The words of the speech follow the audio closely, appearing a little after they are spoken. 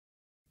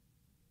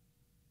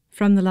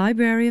From the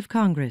Library of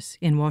Congress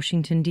in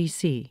Washington,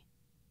 D.C.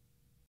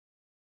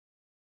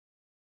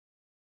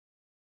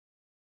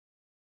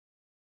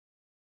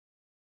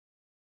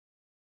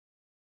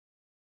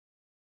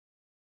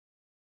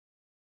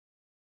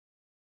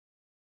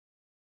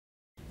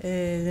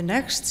 The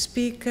next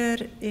speaker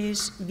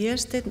is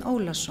Vésteinn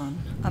Ólason,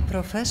 a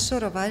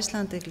professor of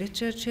Icelandic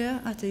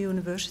literature at the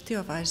University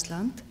of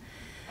Iceland.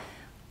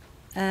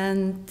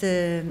 And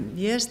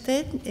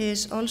Vésteinn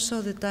is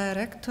also the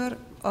director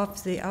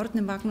of the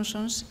Árni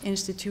Magnússon's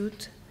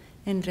Institute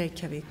in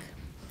Reykjavík.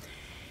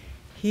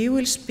 He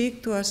will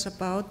speak to us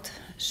about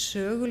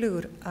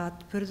sögulegur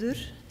atburður,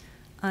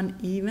 an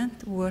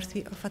event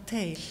worthy of a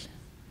tale.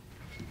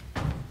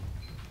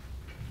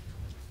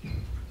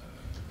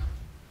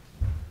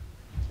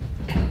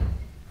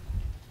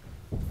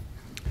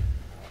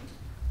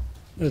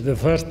 The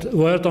first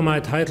word on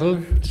my title,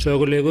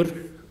 sögulegur,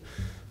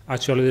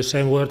 actually the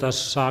same word as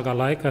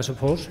saga-like, I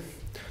suppose,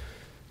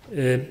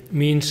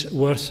 means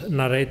worth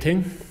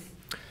narrating.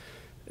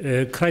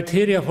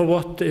 Criteria for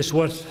what is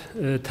worth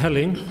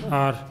telling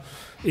are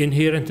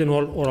inherent in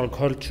all oral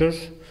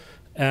cultures,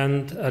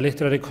 and in a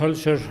literary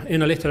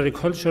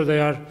culture they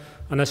are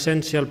an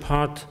essential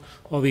part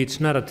of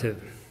each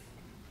narrative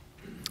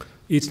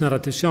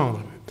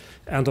genre.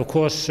 And of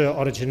course,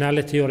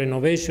 originality or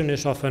innovation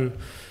is often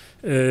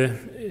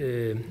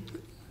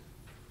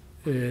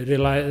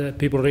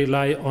people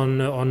rely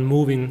on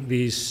moving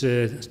these,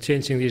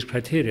 changing these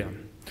criteria.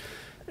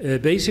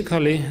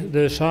 Basically,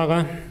 the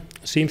saga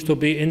seems to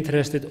be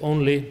interested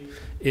only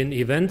in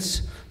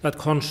events that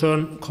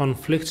concern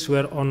conflicts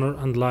where honor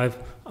and life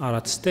are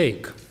at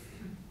stake.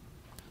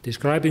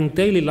 Describing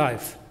daily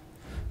life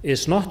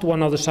is not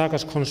one of the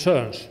saga's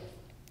concerns.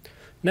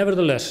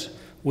 Nevertheless,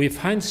 we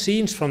find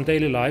scenes from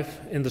daily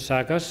life in the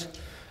sagas,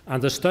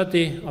 and the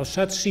study of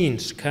such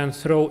scenes can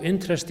throw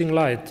interesting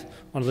light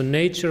on the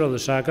nature of the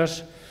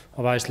sagas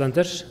of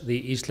Icelanders,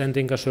 the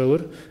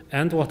Icelandingasögur,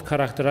 and what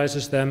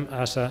characterizes them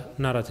as a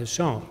narrative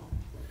genre.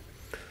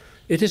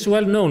 It is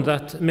well known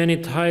that many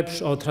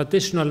types of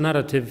traditional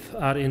narrative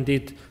are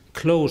indeed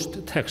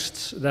closed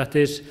texts, that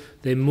is,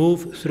 they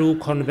move through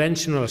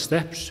conventional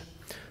steps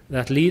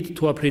that lead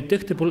to a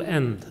predictable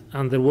end,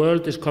 and the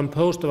world is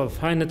composed of a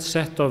finite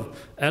set of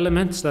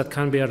elements that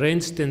can be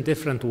arranged in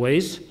different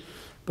ways,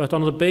 but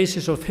on the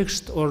basis of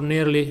fixed or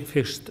nearly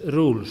fixed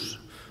rules,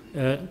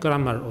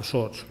 grammar of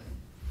sorts.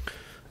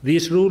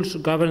 These rules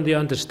govern the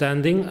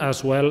understanding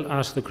as well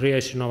as the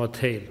creation of a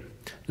tale.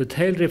 The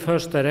tale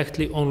refers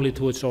directly only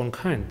to its own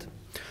kind.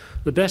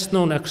 The best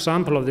known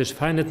example of this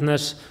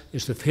finiteness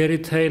is the fairy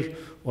tale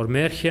or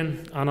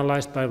märchen,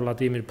 analyzed by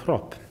Vladimir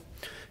Propp.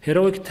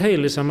 Heroic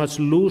tale is a much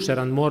looser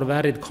and more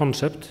varied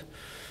concept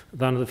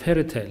than the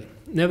fairy tale.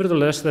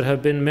 Nevertheless, there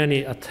have been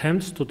many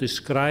attempts to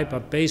describe a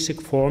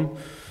basic form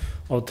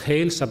of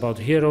tales about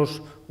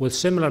heroes with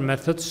similar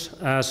methods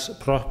as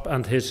Propp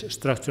and his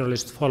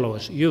structuralist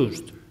followers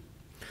used.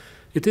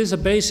 It is a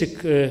basic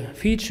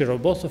feature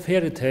of both the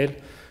fairy tale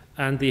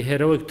and the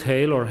heroic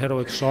tale or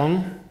heroic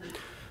song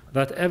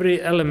that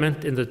every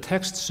element in the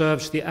text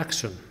serves the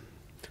action.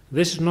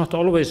 This is not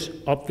always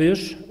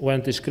obvious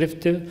when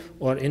descriptive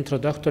or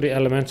introductory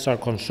elements are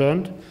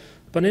concerned,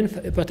 but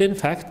in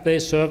fact they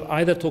serve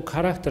either to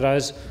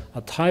characterize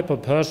a type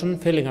of person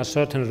filling a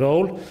certain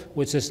role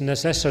which is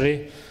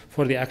necessary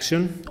for the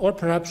action, or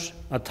perhaps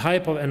a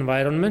type of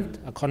environment,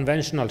 a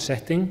conventional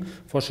setting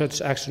for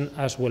such action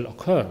as will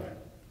occur.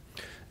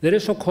 There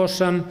is of course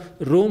some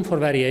room for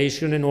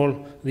variation in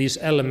all these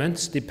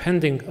elements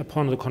depending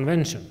upon the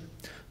convention.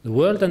 The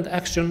world and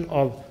action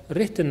of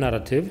written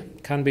narrative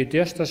can be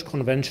just as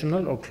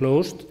conventional or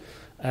closed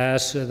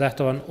as that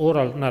of an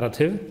oral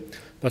narrative,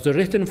 but the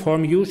written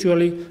form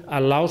usually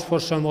allows for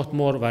somewhat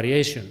more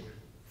variation.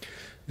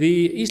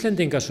 The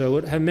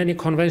Icelandingasögur have many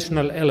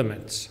conventional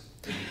elements.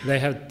 They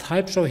have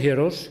types of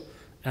heroes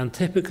and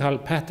typical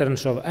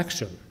patterns of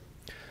action.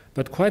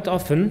 But quite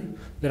often,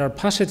 there are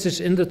passages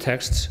in the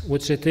texts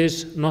which it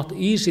is not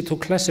easy to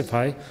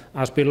classify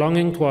as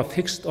belonging to a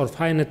fixed or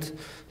finite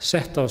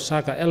set of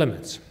saga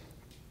elements.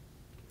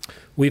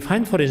 We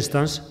find, for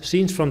instance,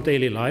 scenes from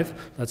daily life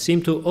that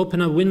seem to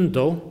open a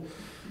window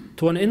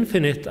to an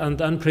infinite and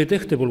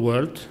unpredictable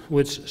world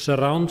which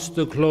surrounds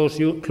the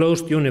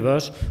closed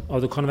universe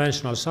of the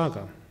conventional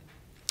saga.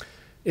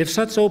 If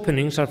such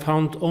openings are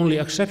found only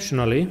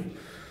exceptionally,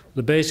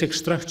 the basic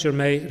structure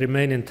may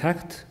remain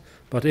intact,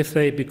 but if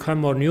they become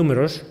more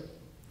numerous,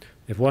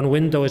 if one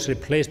window is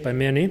replaced by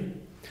many,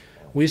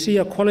 we see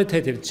a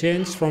qualitative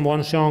change from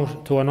one genre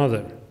to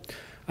another.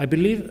 I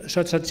believe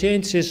such a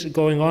change is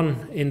going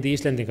on in the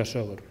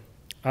Icelandingasögur.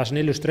 As an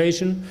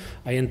illustration,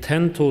 I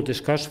intend to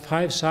discuss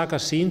 5 saga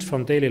scenes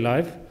from daily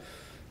life.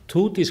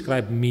 2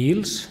 describe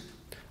meals,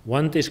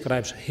 1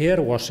 describes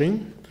hair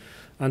washing,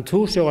 and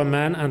 2 show a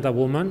man and a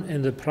woman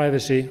in the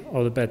privacy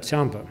of the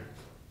bedchamber.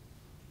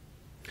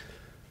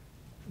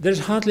 There is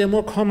hardly a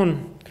more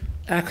common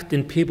act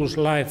in people's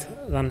life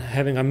than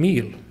having a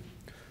meal.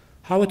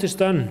 How it is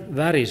done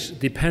varies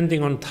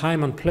depending on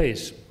time and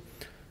place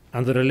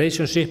and the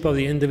relationship of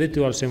the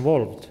individuals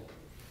involved.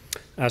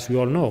 as we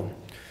all know.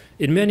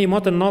 In many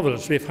modern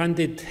novels, we find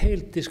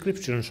detailed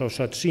descriptions of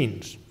such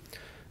scenes.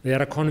 They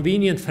are a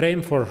convenient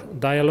frame for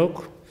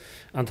dialogue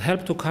and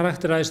help to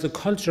characterize the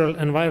cultural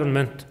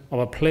environment of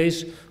a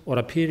place or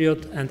a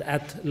period and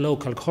add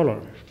local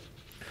color.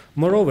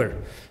 Moreover,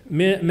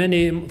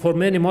 for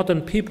many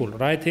modern people,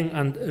 writing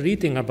and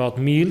reading about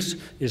meals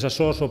is a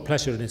source of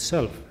pleasure in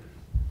itself.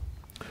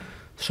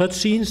 Such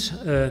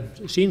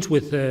scenes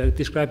with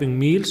describing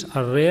meals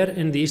are rare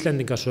in the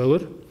Icelandic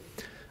sögur,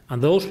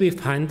 and those we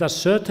find are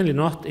certainly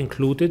not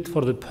included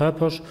for the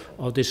purpose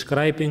of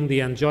describing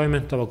the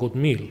enjoyment of a good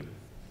meal.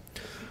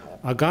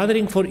 A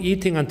gathering for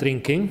eating and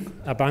drinking,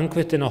 a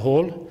banquet in a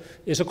hall,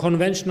 is a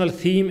conventional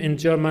theme in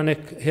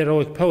Germanic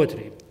heroic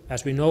poetry,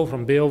 as we know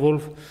from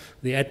Beowulf,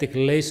 the Eddic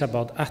lays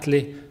about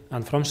Atli,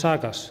 and from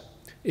Sagas.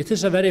 It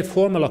is a very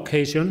formal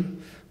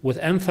occasion with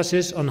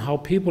emphasis on how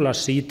people are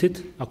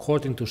seated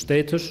according to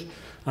status,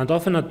 and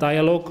often a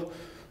dialogue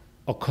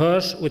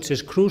occurs which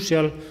is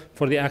crucial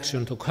for the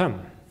action to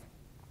come.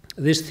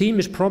 This theme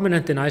is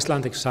prominent in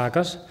Icelandic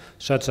sagas,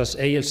 such as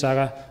Egil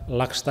Saga,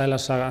 Laxdæla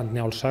Saga, and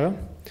Njáls Saga.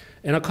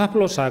 In a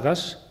couple of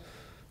sagas,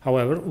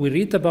 however, we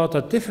read about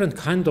a different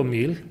kind of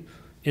meal,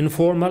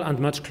 informal and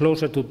much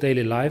closer to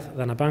daily life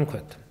than a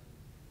banquet.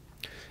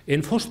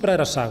 In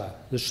Fóstbræðra Saga,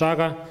 the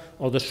saga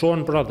of the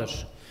Swan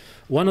brothers,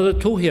 one of the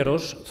two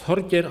heroes,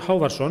 Þorgeir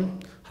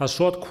Hávarsson, has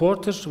sought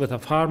quarters with a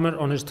farmer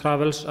on his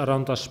travels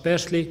around a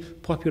sparsely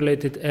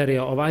populated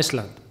area of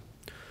Iceland.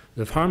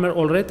 The farmer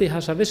already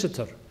has a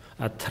visitor,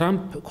 a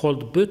tramp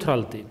called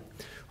Butraldi,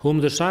 whom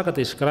the saga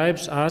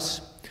describes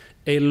as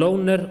a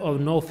loner of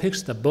no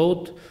fixed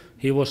abode.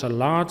 He was a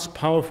large,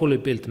 powerfully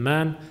built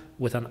man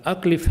with an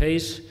ugly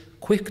face,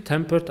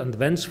 quick-tempered and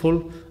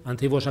vengeful, and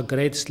he was a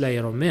great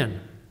slayer of men.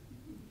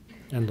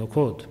 End of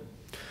quote.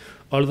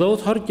 Although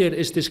Þorgeir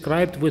is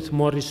described with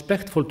more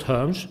respectful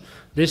terms,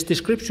 this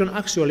description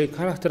actually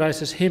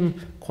characterizes him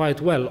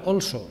quite well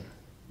also.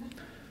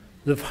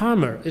 The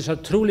farmer is a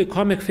truly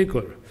comic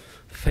figure,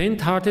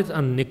 faint-hearted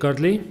and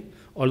niggardly,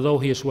 although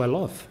he is well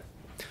off.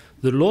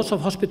 The laws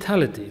of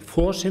hospitality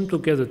force him to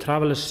give the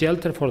travelers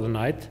shelter for the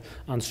night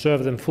and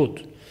serve them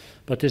food,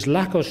 but his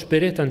lack of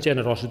spirit and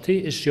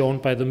generosity is shown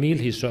by the meal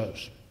he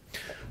serves.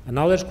 And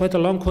now there's quite a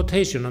long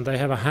quotation, and I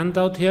have a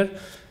handout here.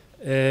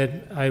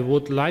 I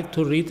would like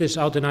to read this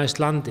out in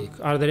Icelandic.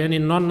 Are there any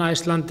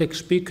non-Icelandic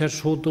speakers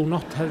who do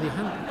not have the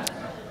handout?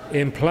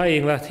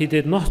 Implying that he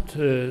did not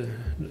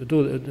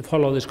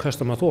follow this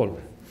custom at all.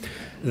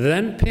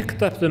 Then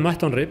picked up the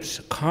mutton ribs,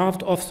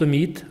 carved off the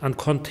meat, and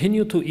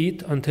continued to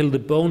eat until the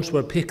bones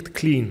were picked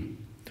clean.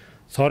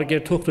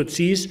 Þorgeir took the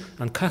cheese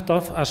and cut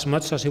off as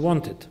much as he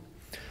wanted,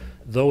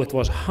 though it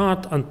was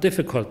hard and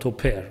difficult to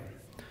pare.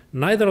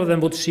 Neither of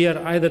them would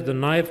share either the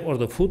knife or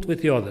the food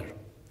with the other.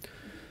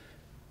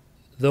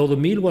 Though the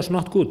meal was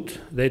not good,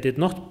 they did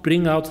not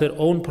bring out their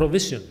own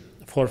provision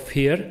for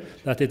fear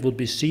that it would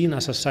be seen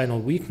as a sign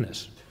of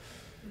weakness.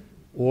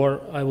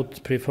 Or I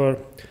would prefer,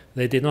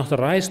 they did not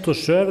rise to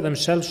serve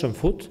themselves some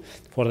food,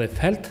 for they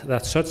felt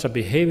that such a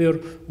behavior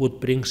would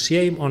bring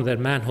shame on their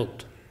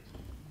manhood.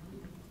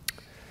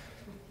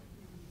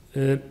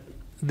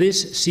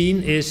 This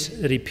scene is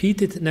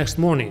repeated next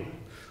morning,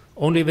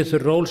 only with the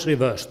roles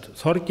reversed.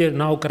 Þorgeir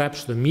now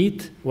grabs the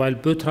meat, while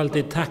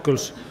Butraldi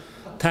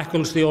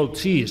tackles the old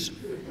cheese.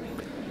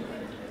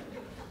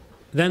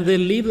 Then they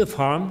leave the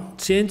farm,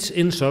 change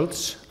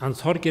insults, and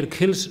Þorgeir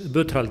kills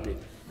Butraldi.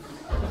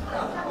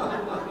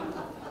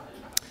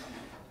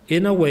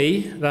 In a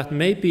way that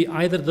may be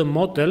either the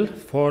model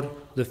for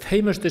the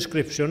famous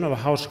description of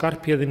how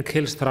Skarphéðinn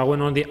kills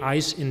Thráin on the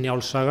ice in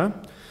Njáls Saga,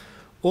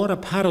 or a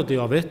parody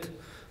of it,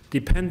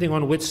 depending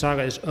on which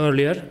saga is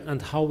earlier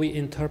and how we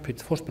interpret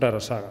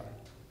Fóstbræðra Saga.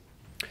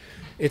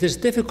 It is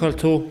difficult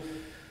to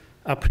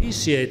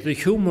appreciate the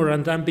humor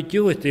and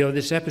ambiguity of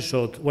this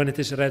episode when it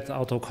is read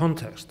out of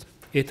context.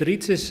 It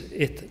reaches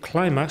its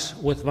climax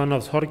with one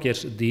of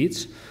Þorgeir's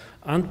deeds,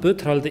 and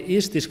Butraldi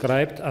is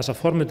described as a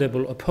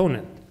formidable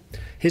opponent.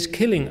 His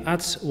killing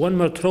adds one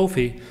more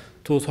trophy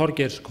to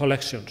Þorgeir's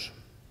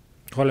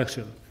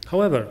collection.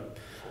 However,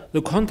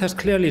 the context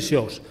clearly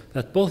shows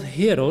that both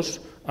heroes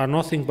are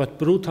nothing but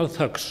brutal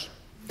thugs.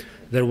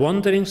 Their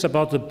wanderings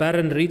about the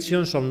barren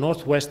regions of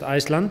northwest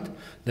Iceland,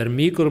 their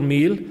meager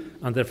meal,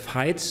 and their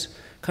fights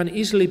can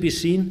easily be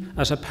seen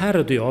as a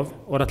parody of,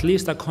 or at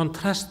least a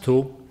contrast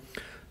to,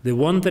 the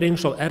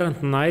wanderings of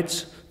errant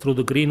knights through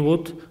the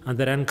greenwood and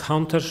their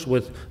encounters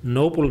with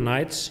noble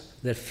knights,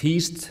 their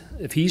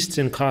feasts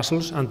in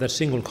castles, and their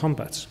single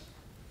combats.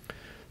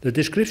 The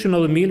description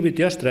of the meal we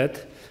just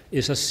read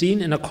is a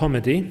scene in a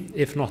comedy,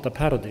 if not a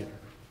parody.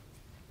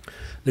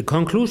 The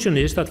conclusion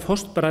is that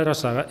Fóstbræðra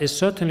Saga is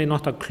certainly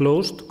not a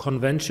closed,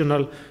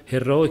 conventional,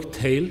 heroic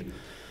tale,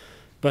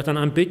 but an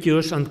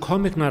ambiguous and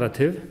comic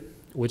narrative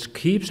which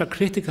keeps a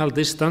critical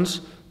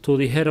distance to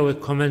the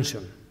heroic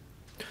convention.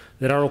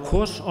 There are, of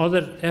course,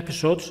 other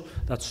episodes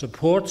that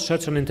support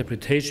such an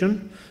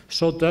interpretation,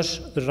 so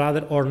does the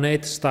rather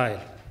ornate style.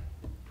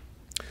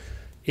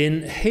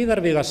 In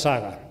Heiðarvíga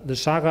Saga, the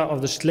saga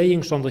of the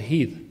slayings on the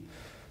heath,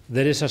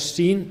 there is a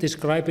scene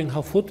describing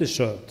how food is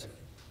served.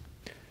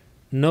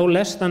 No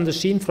less than the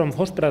scene from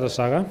Fossbræðra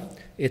Saga,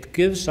 it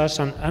gives us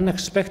an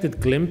unexpected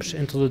glimpse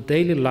into the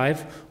daily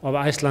life of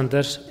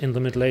Icelanders in the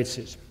Middle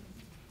Ages.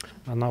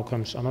 And now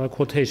comes another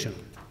quotation.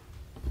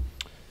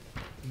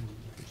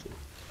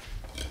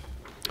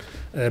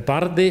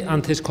 Bardi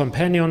and his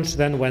companions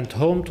then went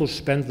home to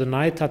spend the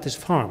night at his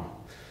farm.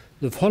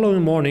 The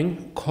following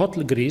morning,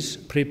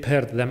 Kollgrís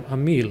prepared them a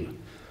meal.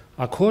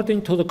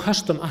 According to the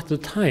custom at the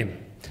time,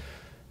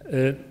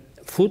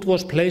 food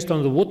was placed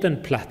on the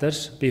wooden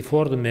platters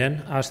before the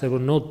men, as there were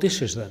no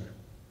dishes then.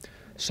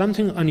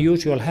 Something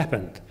unusual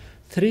happened.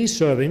 3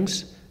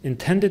 servings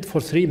intended for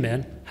 3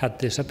 men had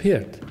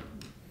disappeared.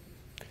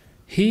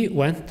 He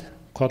went,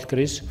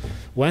 Kollgrís,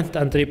 went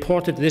and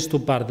reported this to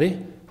Bardi,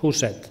 who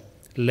said,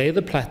 "Lay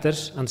the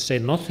platters and say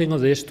nothing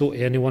of this to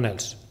anyone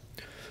else."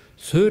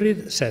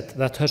 Thurid said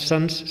that her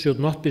sons should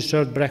not be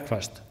served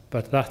breakfast,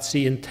 but that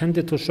she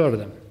intended to serve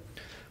them.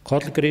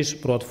 Kollgrís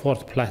brought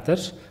forth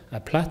platters, a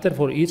platter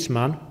for each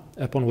man,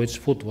 upon which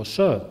food was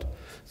served.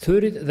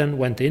 Thurid then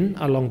went in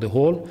along the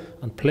hall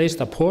and placed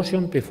a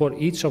portion before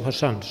each of her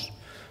sons,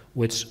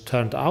 which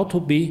turned out to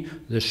be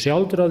the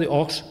shoulder of the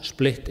ox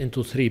split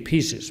into 3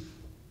 pieces.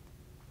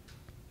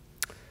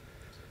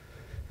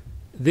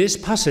 This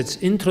passage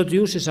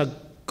introduces a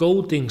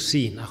goading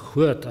scene, a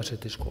hvöt as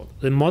it is called.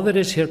 The mother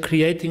is here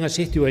creating a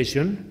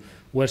situation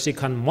where she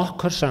can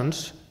mock her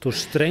sons to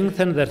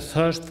strengthen their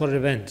thirst for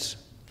revenge.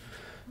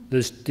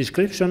 This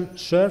description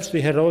serves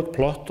the heroic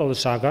plot of the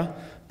saga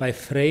by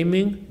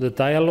framing the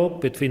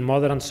dialogue between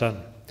mother and son,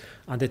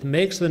 and it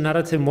makes the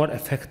narrative more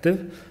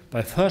effective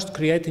by first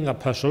creating a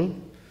puzzle,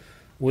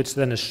 which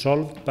then is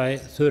solved by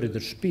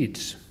Thuridur's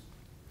speech.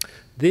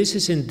 This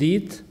is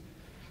indeed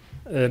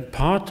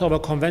part of a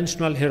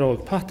conventional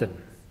heroic pattern.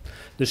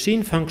 The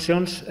scene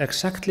functions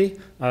exactly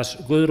as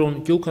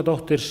Guðrún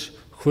Gjúkadóttir's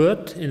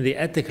hvöt in the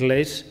Eddic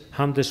lays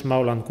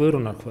Handismálan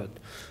Guðrúnarhvöt.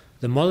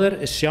 The mother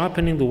is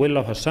sharpening the will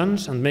of her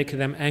sons and making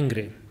them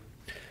angry.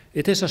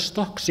 It is a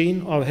stock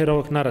scene of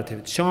heroic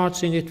narrative,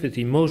 charging it with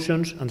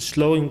emotions and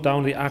slowing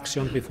down the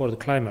action before the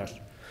climax.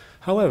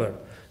 However,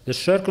 the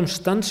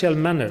circumstantial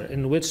manner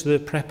in which the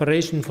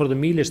preparation for the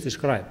meal is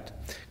described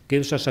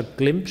gives us a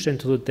glimpse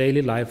into the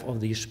daily life of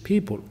these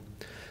people.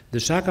 The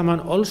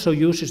sagaman also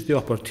uses the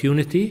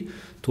opportunity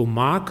to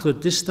mark the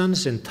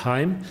distance in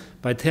time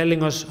by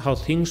telling us how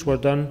things were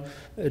done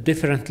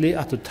differently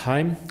at the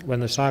time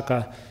when the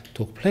saga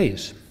took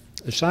place.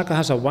 The saga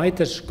has a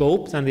wider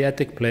scope than the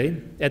Eddic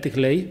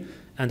lay,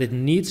 and it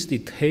needs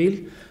detail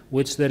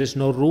which there is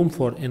no room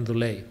for in the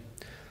lay.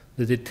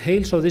 The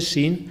details of this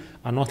scene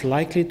are not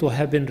likely to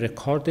have been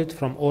recorded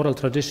from oral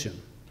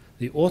tradition.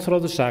 The author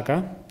of the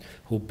saga,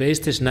 who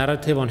based his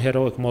narrative on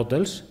heroic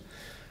models,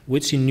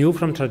 which he knew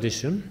from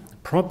tradition,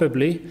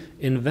 probably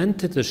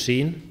invented the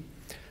scene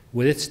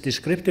with its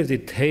descriptive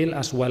detail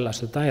as well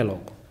as the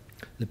dialogue.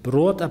 The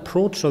broad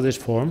approach of this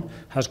form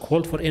has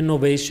called for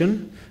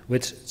innovation,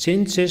 which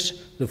changes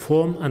the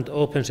form and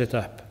opens it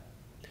up.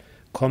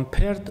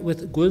 Compared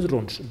with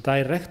Guðrún's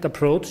direct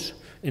approach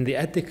in the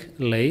Eddic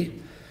lay,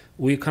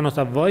 we cannot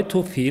avoid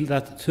to feel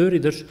that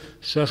Thuridur's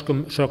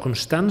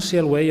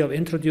circumstantial way of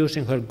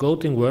introducing her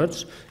goading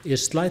words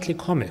is slightly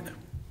comic.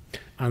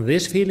 And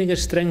this feeling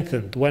is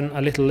strengthened when,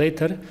 a little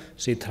later,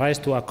 she tries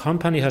to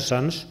accompany her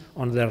sons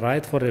on their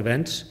ride for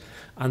revenge,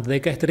 and they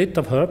get rid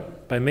of her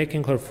by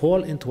making her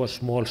fall into a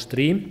small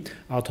stream,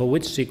 out of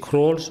which she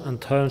crawls and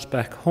turns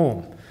back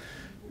home,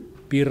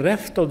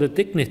 bereft of the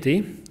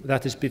dignity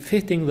that is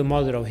befitting the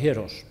mother of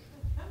heroes.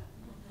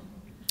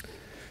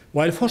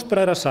 While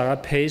Fossbræðra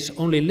Saga pays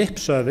only lip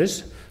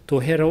service to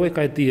heroic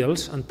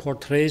ideals and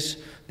portrays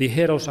the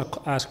heroes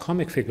as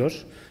comic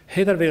figures,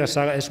 Heiðarvígar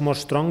Saga is more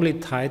strongly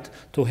tied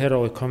to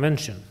heroic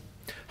convention.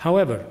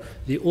 However,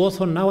 the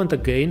author now and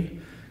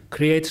again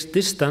creates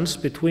distance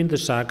between the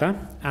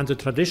saga and the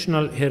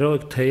traditional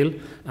heroic tale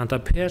and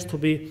appears to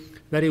be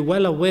very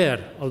well aware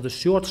of the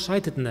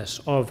short-sightedness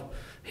of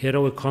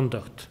heroic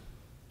conduct,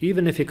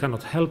 even if he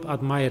cannot help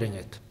admiring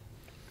it.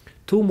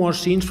 2 more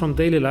scenes from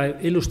daily life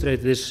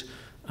illustrate this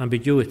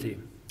ambiguity.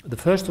 The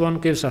first one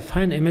gives a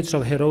fine image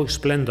of heroic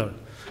splendor.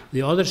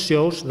 The other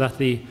shows that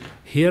the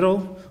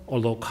hero,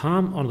 although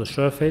calm on the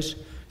surface,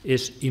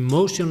 is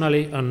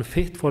emotionally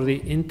unfit for the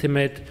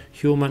intimate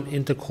human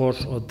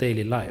intercourse of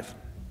daily life.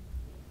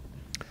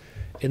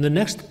 In the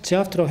next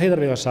chapter of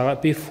Heiðarvígar Saga,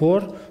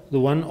 before the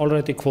one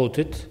already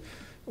quoted,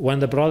 when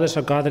the brothers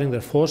are gathering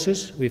their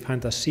forces, we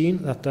find a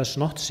scene that does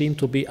not seem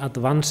to be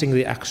advancing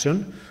the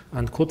action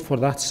and could for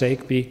that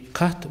sake be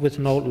cut with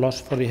no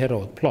loss for the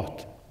heroic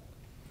plot.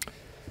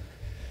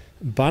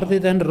 Bardi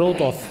then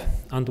rode off,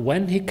 and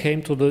when he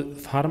came to the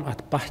farm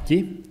at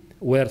Bakki,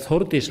 where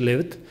Þórdís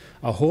lived,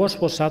 a horse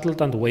was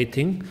saddled and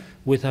waiting,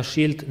 with a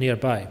shield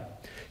nearby.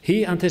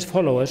 He and his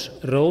followers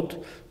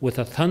rode with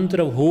a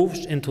thunder of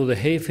hoofs into the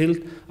hayfield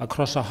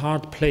across a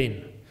hard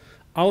plain.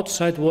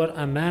 Outside were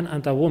a man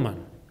and a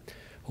woman,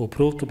 who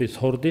proved to be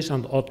Þórdís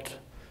and Odd.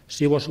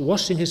 She was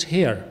washing his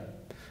hair,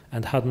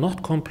 and had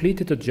not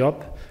completed the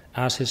job,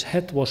 as his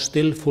head was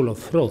still full of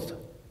froth.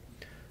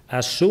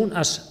 As soon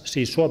as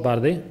he saw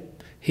Bardi,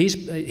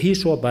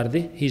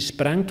 he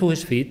sprang to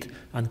his feet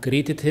and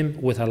greeted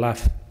him with a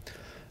laugh.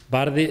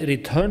 Bardi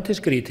returned his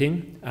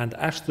greeting and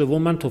asked the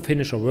woman to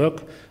finish her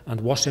work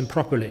and wash him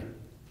properly.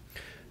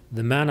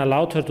 The man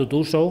allowed her to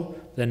do so,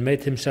 then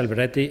made himself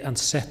ready and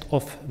set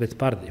off with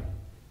Bardi.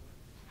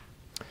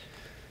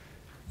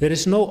 There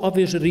is no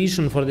obvious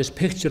reason for this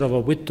picture of a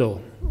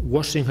widow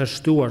washing her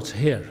steward's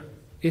hair.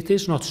 It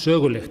is not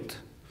sögulegt,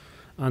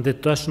 and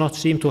it does not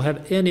seem to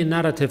have any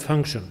narrative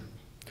function.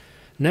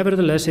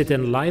 Nevertheless, it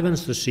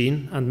enlivens the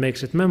scene and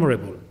makes it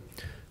memorable.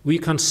 We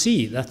can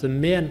see that the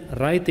men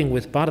riding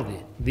with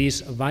Bardi,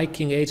 these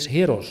Viking-age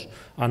heroes,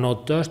 are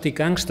no dirty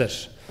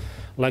gangsters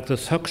like the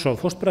thugs of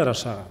Fóstbræðra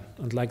Saga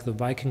and like the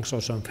Vikings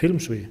of some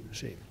films we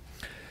see.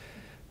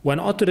 When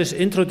Oddur is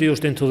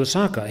introduced into the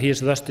saga, he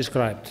is thus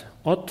described.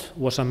 Odd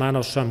was a man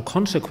of some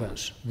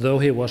consequence. Though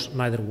he was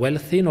neither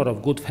wealthy nor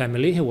of good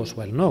family, he was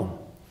well known.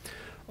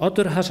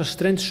 Oddur has a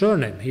strange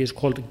surname. He is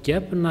called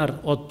Gefnar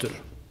Oddur,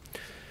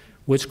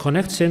 which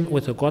connects him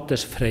with the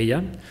goddess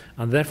Freyja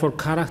and therefore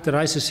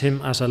characterizes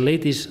him as a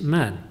lady's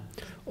man,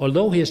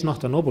 although he is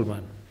not a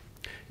nobleman.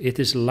 It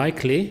is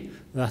likely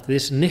that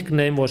this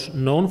nickname was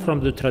known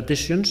from the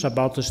traditions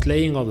about the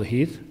slaying of the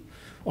heath,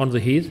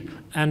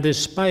 and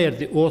inspired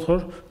the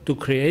author to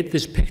create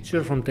this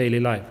picture from daily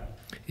life.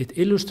 It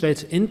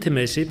illustrates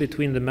intimacy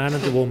between the man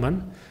and the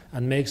woman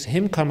and makes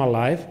him come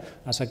alive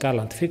as a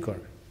gallant figure.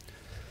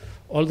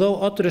 Although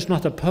Oddur is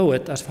not a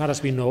poet, as far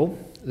as we know,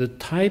 the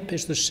type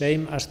is the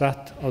same as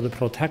that of the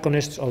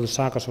protagonists of the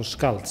sagas of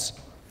Skalds.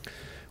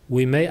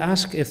 We may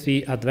ask if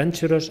the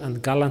adventurous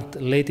and gallant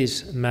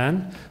lady's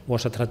man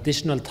was a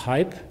traditional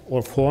type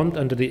or formed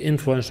under the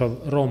influence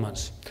of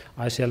romance.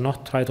 I shall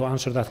not try to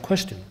answer that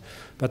question,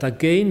 but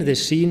again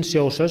this scene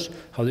shows us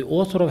how the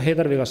author of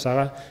Heiðarvígar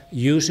Saga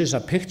uses a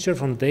picture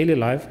from daily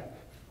life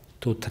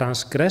to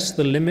transgress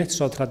the limits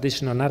of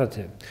traditional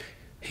narrative.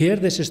 Here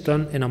this is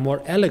done in a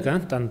more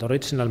elegant and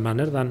original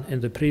manner than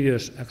in the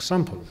previous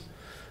example,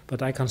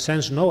 but I can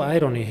sense no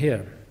irony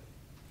here.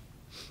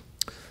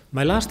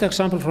 My last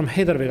example from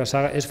Heiðarvígar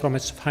Saga is from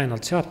its final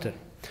chapter.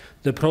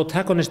 The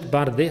protagonist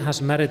Bardi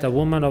has married a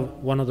woman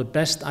of one of the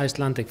best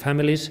Icelandic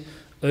families,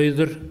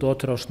 Auður,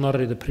 daughter of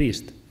Snorri the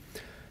priest.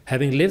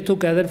 Having lived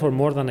together for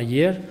more than a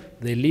year,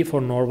 they leave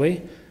for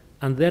Norway,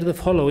 and there the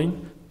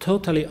following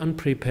totally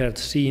unprepared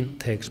scene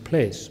takes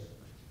place.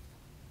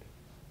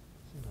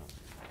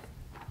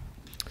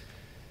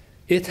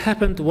 It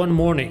happened one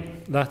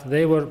morning that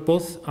they were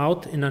both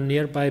out in a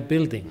nearby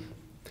building.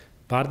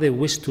 Bardi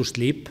wished to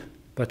sleep,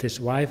 but his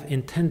wife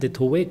intended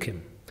to wake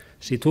him.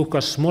 She took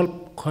a small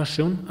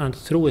cushion and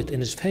threw it in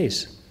his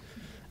face,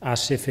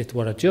 as if it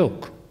were a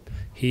joke.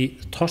 He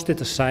tossed it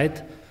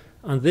aside,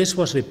 and this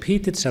was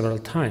repeated several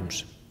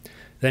times.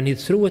 Then he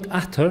threw it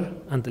at her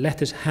and let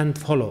his hand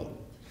follow.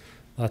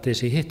 That is,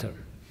 he hit her.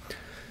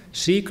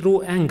 She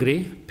grew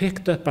angry,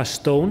 picked up a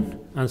stone,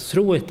 and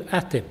threw it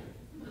at him.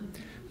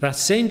 That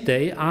same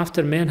day,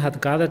 after men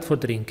had gathered for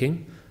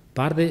drinking,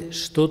 Bardi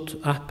stood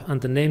up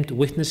and named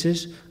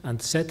witnesses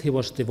and said he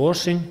was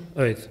divorcing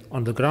Auð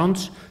on the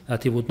grounds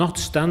that he would not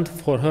stand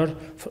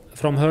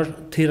from her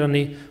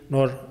tyranny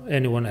nor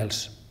anyone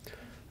else.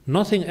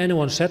 Nothing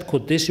anyone said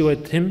could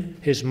dissuade him.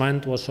 His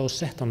mind was so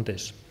set on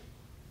this.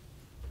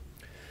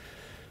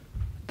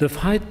 The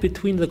fight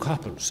between the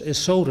couples is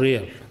so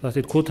real that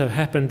it could have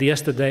happened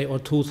yesterday or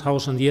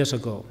 2,000 years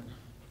ago.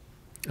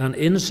 An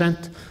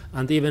innocent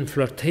and even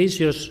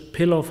flirtatious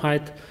pillow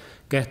fight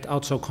gets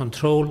out of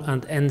control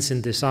and ends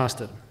in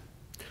disaster.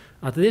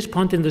 At this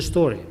point in the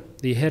story,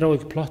 the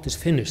heroic plot is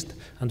finished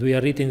and we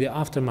are reading the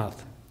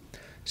aftermath.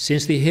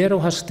 Since the hero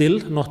has still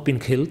not been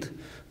killed,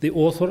 the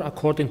author,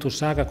 according to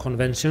saga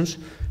conventions,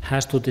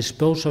 has to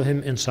dispose of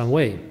him in some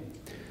way.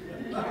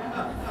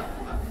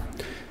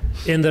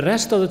 In the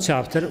rest of the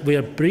chapter, we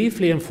are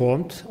briefly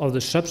informed of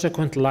the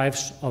subsequent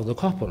lives of the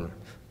couple.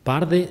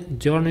 Bardi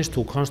journeys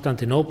to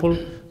Constantinople,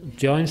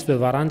 joins the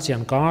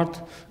Varangian Guard,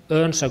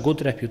 earns a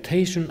good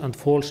reputation and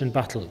falls in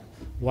battle,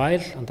 while,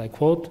 and I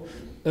quote,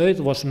 Auð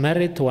was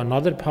married to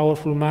another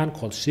powerful man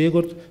called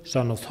Sigurd,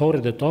 son of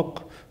Þórir the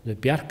Dog. The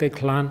Bjarkey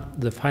clan,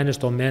 the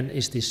finest of men,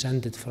 is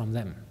descended from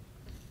them.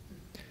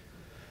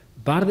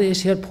 Bardi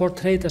is here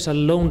portrayed as a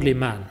lonely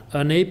man,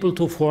 unable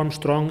to form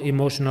strong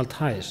emotional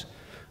ties,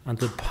 and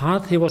the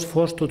path he was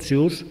forced to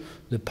choose,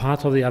 the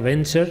path of the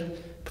Avenger,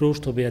 proves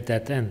to be a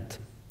dead end.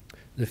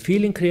 The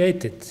feeling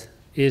created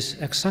is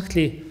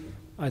exactly,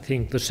 I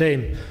think, the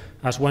same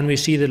as when we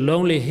see the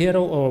lonely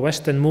hero of a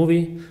Western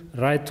movie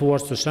ride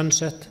towards the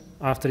sunset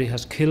after he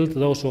has killed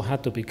those who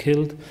had to be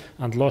killed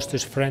and lost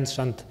his friends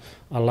and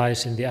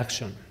allies in the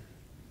action.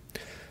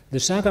 The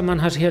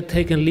sagaman has here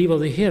taken leave of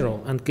the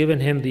hero and given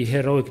him the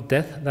heroic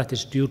death that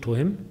is due to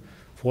him,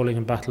 falling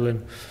in battle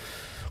in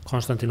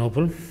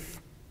Constantinople.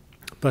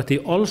 But he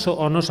also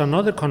honors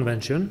another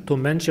convention to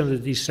mention the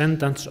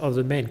descendants of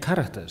the main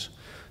characters.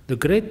 The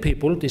great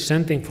people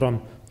descending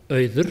from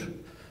Auður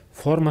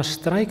form a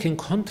striking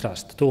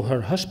contrast to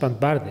her husband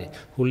Bardi,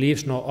 who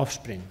leaves no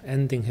offspring,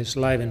 ending his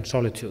life in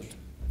solitude.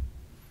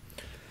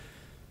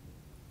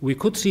 We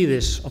could see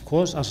this, of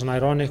course, as an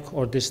ironic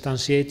or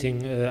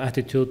distanciating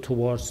attitude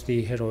towards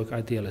the heroic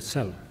ideal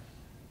itself.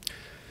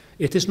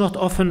 It is not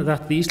often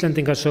that the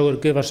Icelandic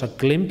sögur give us a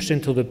glimpse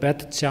into the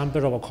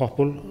bedchamber of a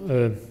couple,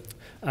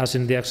 as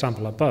in the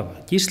example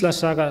above. Gísla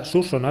saga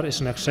Súrssonar is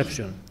an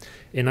exception.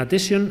 In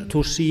addition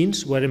to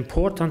scenes where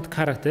important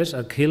characters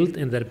are killed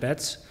in their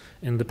beds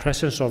in the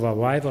presence of a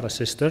wife or a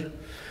sister,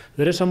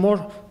 there is a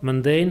more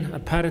mundane,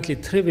 apparently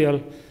trivial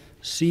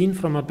scene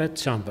from a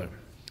bedchamber.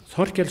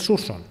 Þorkell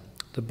Súrsson,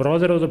 the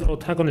brother of the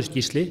protagonist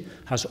Gísli,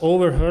 has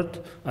overheard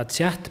a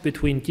chat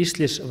between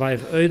Gísli's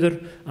wife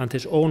Auður and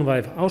his own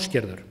wife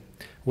Ásgerður,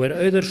 where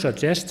Auður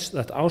suggests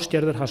that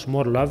Ásgerður has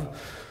more love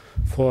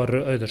for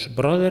Auður's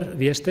brother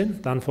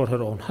Vésteinn than for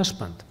her own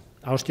husband.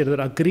 Ásgerður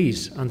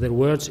agrees, and their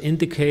words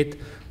indicate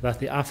that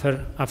the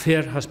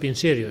affair has been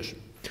serious.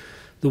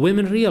 The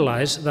women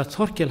realize that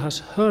Þorkell has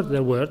heard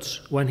their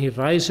words when he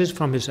rises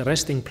from his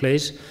resting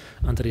place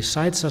and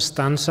recites a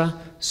stanza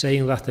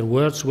saying that their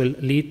words will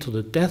lead to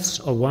the deaths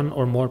of one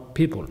or more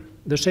people.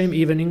 The same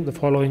evening, the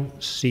following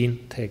scene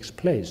takes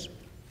place.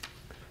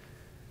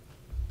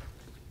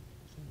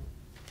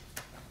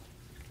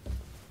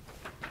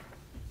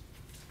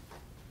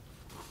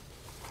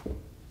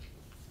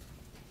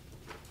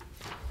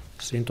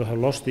 Seem to have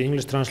lost the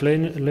English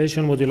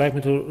translation. Would you like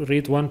me to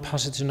read one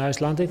passage in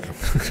Icelandic?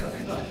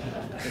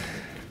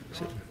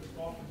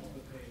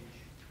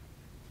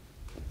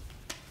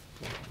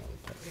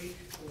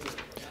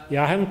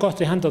 Yeah, I haven't got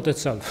the handout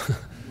itself.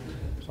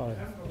 Sorry.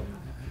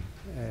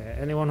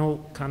 Anyone who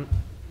can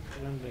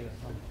lend me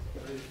one?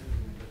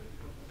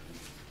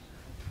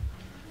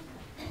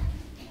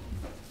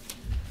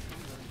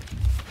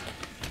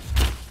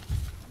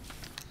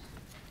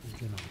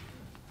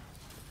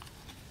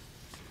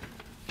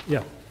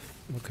 Yeah,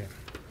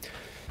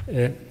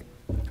 okay.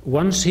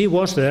 Once he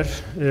was there,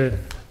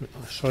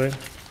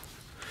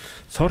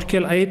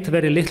 Þorkell ate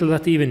very little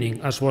that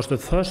evening, as was the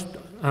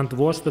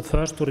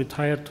first to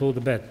retire to the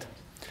bed.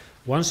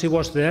 Once he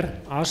was there,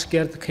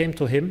 Ásgerð came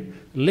to him,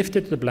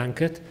 lifted the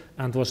blanket,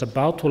 and was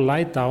about to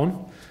lie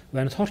down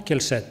when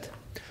Þorkell said,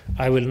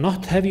 "I will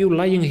not have you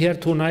lying here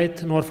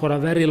tonight, nor for a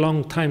very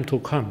long time to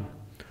come."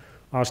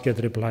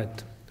 Ásgerð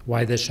replied,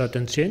 "Why this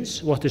sudden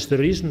change? What is the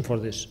reason for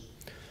this?"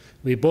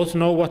 "We both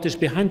know what is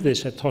behind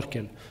this," said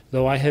Þorkell,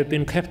 "though I have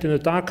been kept in the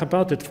dark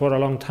about it for a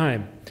long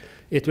time.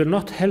 It will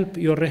not help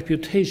your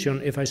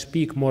reputation if I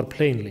speak more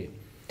plainly."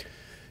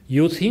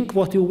 "You think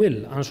what you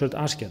will," answered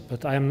Ásgerð,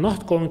 "but I am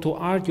not going to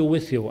argue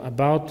with you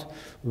about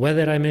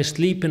whether I may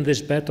sleep in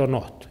this bed or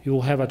not.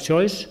 You have a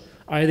choice.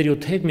 Either you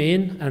take me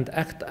in and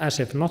act as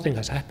if nothing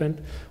has happened,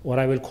 or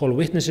I will call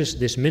witnesses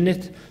this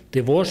minute,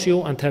 divorce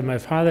you, and have my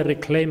father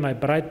reclaim my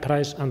bride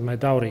price and my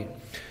dowry.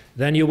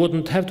 Then you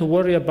wouldn't have to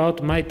worry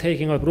about my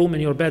taking up room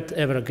in your bed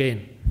ever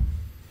again."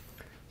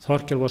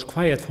 Þorkell was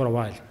quiet for a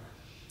while.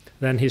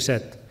 Then he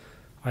said,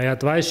 "I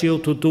advise you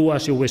to do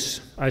as you wish.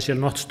 I shall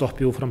not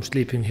stop you from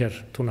sleeping here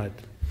tonight."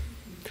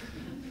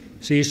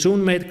 She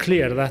soon made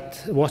clear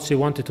that what she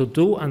wanted to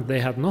do, and they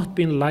had not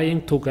been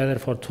lying together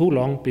for too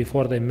long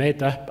before they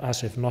made up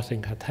as if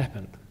nothing had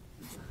happened.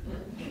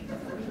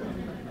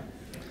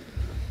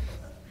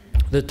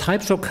 The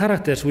types of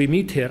characters we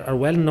meet here are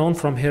well known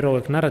from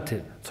heroic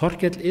narrative.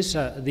 Þorkell is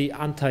the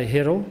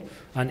anti-hero,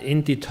 an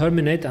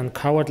indeterminate and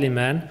cowardly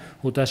man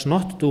who does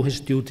not do his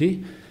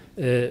duty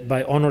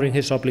by honoring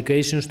his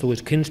obligations to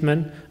his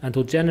kinsmen and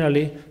who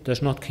generally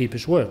does not keep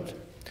his word.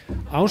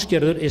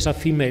 Ásgerður is a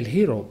female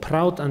hero,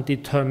 proud and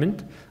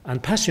determined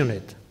and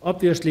passionate.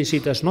 Obviously, she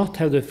does not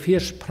have the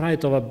fierce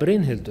pride of a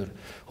Brynhildur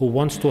who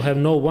wants to have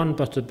no one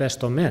but the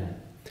best of men.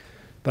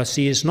 But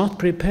she is not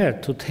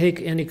prepared to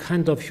take any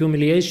kind of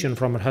humiliation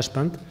from her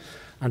husband,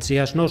 and she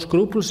has no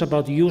scruples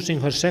about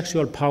using her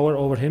sexual power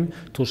over him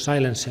to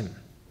silence him.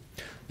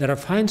 There are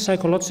fine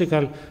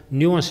psychological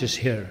nuances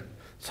here.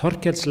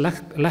 Þorkell's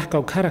lack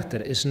of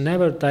character is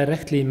never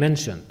directly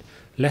mentioned,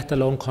 let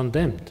alone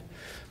condemned,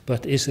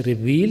 but is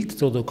revealed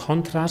through the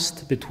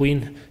contrast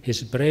between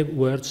his brave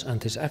words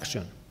and his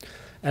action.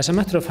 As a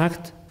matter of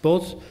fact,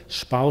 both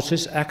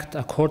spouses act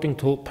according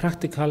to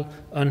practical,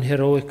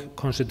 unheroic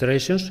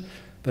considerations,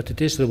 but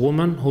it is the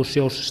woman who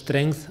shows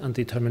strength and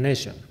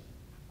determination.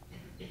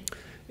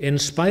 In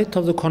spite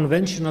of the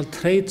conventional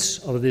traits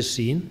of this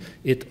scene,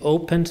 it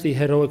opens the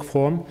heroic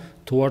form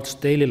towards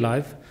daily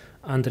life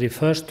and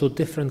refers to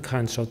different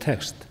kinds of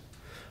text.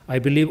 I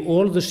believe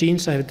all the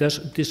scenes I have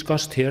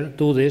discussed here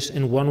do this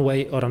in one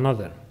way or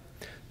another.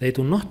 They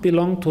do not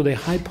belong to the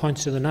high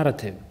points in the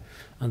narrative,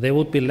 and they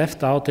would be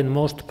left out in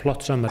most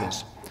plot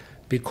summaries,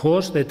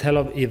 because they tell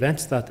of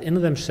events that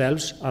in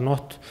themselves are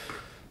not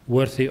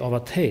worthy of a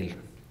tale.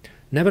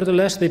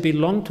 Nevertheless, they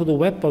belong to the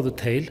web of the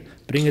tale,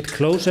 bring it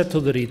closer to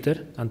the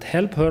reader, and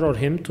help her or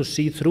him to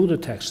see through the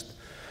text.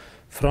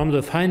 From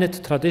the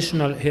finite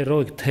traditional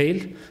heroic tale,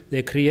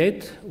 they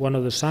create one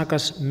of the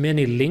Sagas'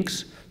 many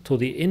links to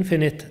the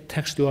infinite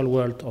textual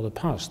world of the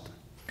past.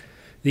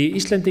 The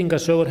Icelandic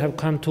sögur have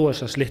come to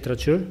us as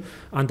literature,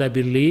 and I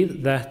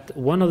believe that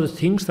one of the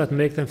things that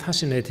make them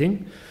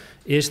fascinating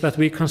is that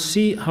we can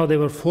see how they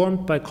were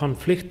formed by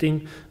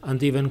conflicting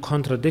and even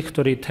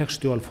contradictory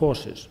textual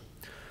forces.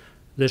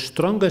 The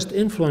strongest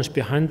influence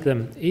behind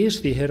them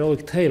is the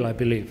heroic tale, I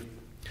believe.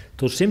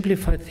 To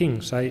simplify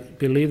things, I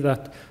believe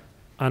that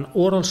an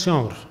oral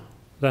genre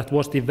that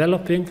was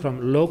developing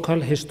from local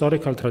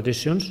historical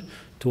traditions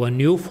to a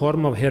new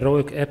form of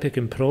heroic epic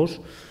in prose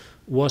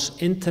was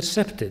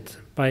intercepted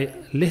by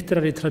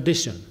literary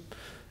tradition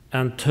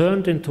and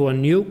turned into a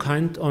new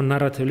kind of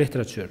narrative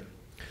literature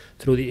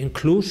through the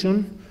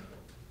inclusion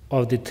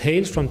of the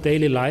tales from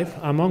daily life,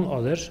 among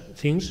other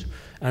things,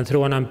 and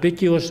through an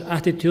ambiguous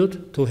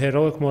attitude to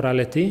heroic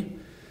morality,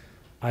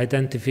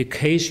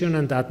 identification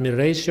and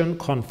admiration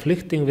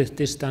conflicting with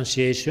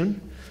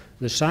distanciation.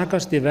 The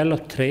sagas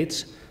develop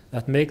traits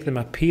that make them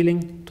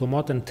appealing to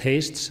modern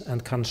tastes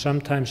and can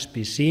sometimes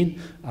be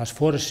seen as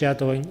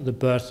foreshadowing the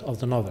birth of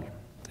the novel.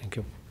 Thank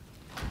you.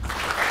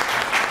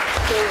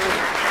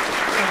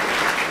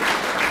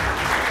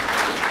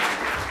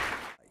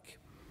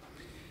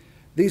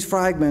 These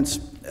fragments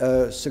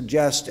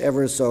suggest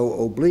ever so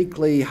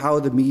obliquely how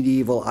the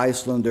medieval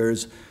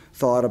Icelanders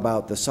thought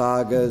about the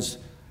sagas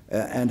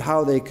and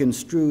how they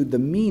construed the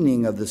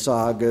meaning of the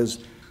sagas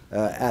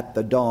at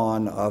the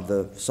dawn of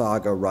the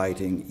saga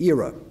writing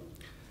era.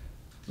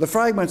 The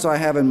fragments I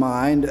have in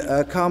mind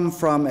come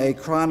from a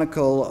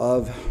chronicle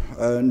of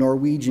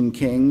Norwegian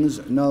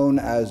kings known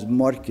as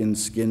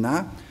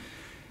Morkinskinna,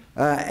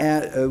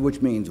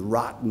 which means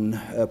rotten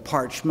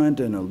parchment,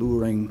 an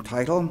alluring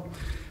title,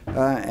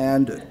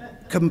 and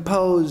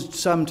composed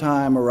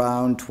sometime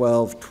around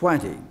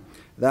 1220.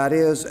 That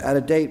is, at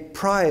a date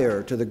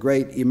prior to the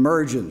great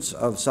emergence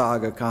of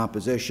saga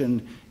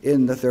composition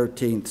in the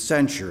 13th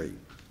century.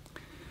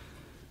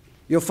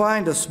 You'll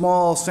find a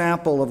small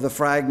sample of the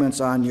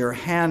fragments on your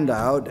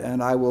handout,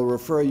 and I will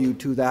refer you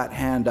to that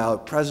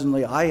handout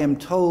presently. I am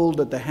told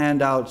that the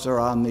handouts are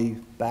on the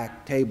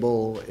back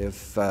table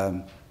if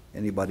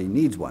anybody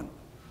needs one.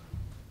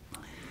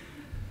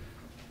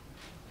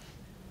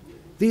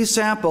 These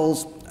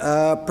samples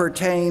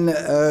pertain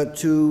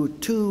to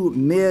two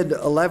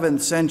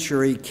mid-11th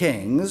century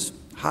kings,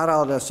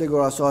 Harald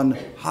Sigurðarson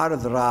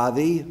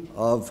Harðræði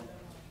of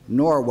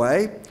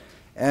Norway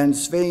and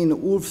Svein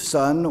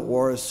Ulfsson,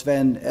 or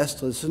Sven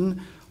Estridsson,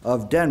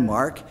 of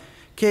Denmark,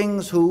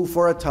 kings who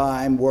for a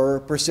time were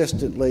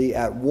persistently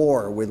at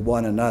war with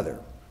one another.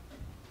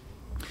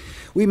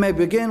 We may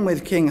begin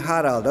with King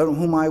Harald,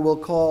 whom I will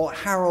call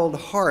Harold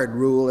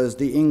Hardrule as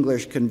the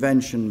English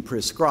convention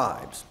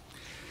prescribes.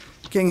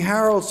 King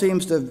Harold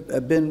seems to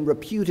have been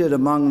reputed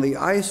among the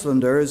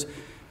Icelanders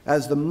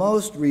as the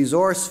most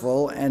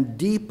resourceful and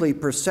deeply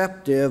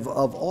perceptive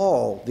of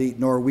all the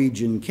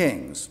Norwegian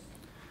kings.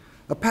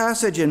 A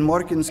passage in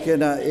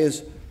Morkinskinna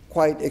is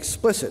quite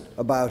explicit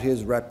about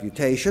his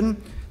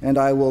reputation, and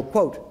I will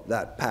quote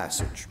that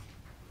passage.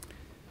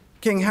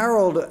 King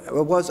Harold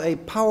was a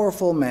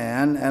powerful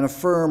man and a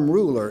firm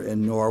ruler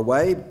in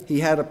Norway.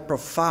 He had a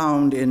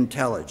profound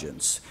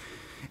intelligence,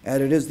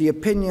 and it is the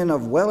opinion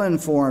of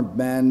well-informed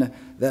men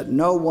that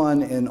no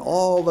one in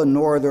all the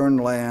northern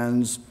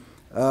lands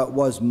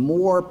was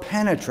more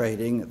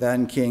penetrating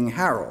than King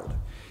Harold.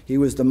 He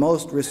was the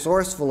most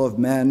resourceful of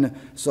men,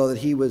 so that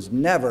he was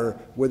never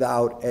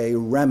without a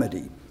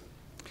remedy.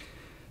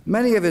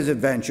 Many of his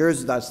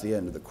adventures, that's the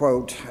end of the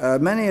quote,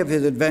 many of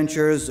his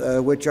adventures,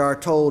 which are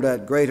told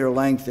at greater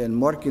length in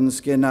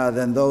Morkinskinna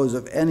than those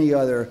of any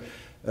other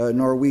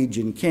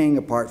Norwegian king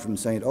apart from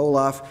St.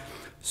 Olaf,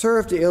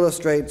 serve to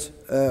illustrate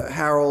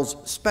Harold's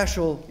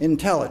special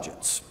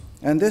intelligence.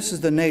 And this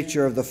is the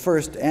nature of the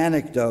first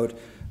anecdote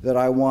that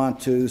I want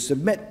to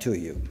submit to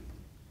you.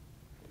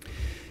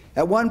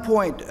 At one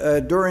point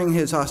during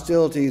his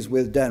hostilities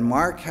with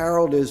Denmark,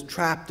 Harold is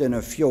trapped in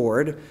a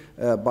fjord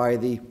by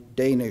the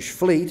Danish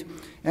fleet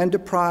and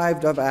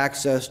deprived of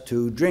access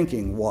to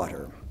drinking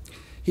water.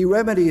 He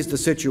remedies the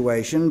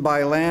situation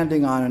by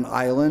landing on an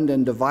island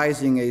and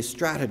devising a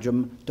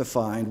stratagem to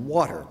find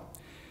water.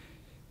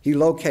 He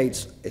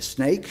locates a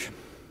snake,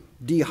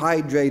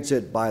 dehydrates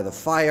it by the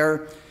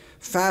fire,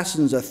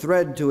 fastens a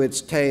thread to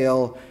its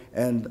tail,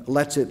 and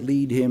lets it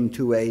lead him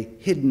to a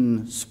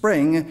hidden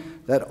spring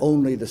that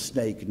only the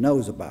snake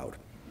knows about.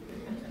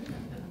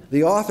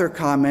 The author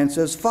comments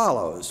as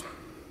follows,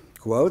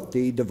 quote,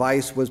 "The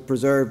device was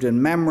preserved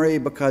in memory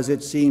because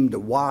it seemed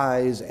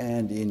wise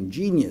and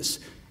ingenious,"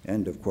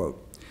 end of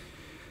quote.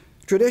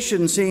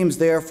 Tradition seems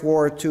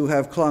therefore to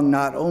have clung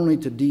not only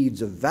to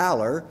deeds of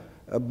valor,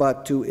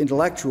 but to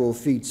intellectual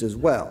feats as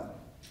well.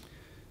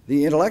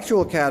 The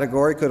intellectual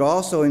category could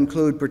also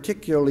include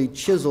particularly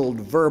chiseled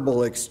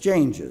verbal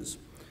exchanges.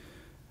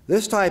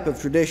 This type of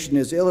tradition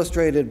is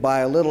illustrated by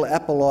a little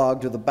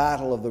epilogue to the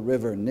Battle of the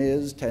River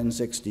Nis,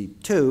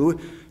 1062,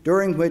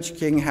 during which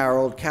King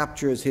Harold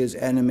captures his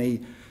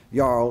enemy,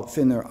 Jarl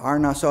Finnur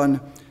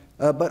Arnason,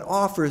 but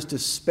offers to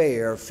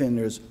spare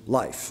Finnur's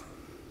life.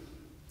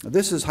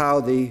 This is how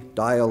the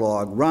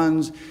dialogue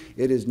runs.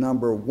 It is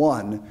number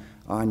 1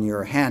 on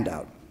your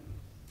handout.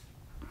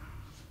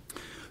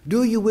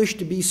 "Do you wish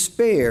to be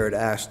spared?"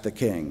 asked the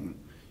king,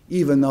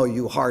 "even though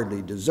you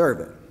hardly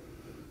deserve it."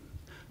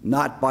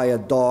 "Not by a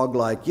dog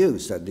like you,"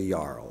 said the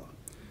Jarl.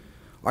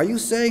 "Are you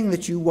saying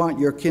that you want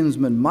your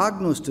kinsman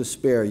Magnus to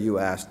spare you?"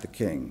 asked the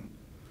king.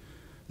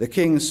 The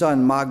king's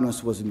son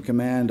Magnus was in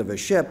command of a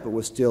ship, but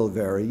was still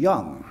very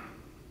young.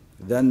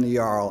 Then the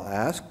Jarl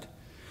asked,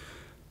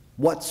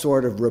 "What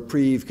sort of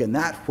reprieve can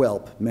that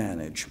whelp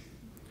manage?"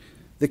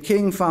 The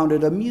king found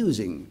it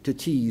amusing to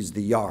tease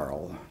the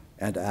Jarl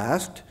and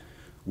asked,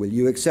 "Will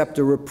you accept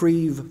a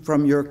reprieve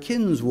from your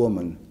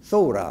kinswoman,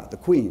 Thora, the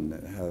queen,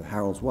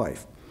 Harald's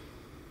wife?"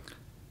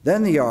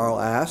 Then the Jarl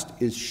asked,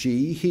 "Is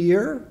she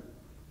here?"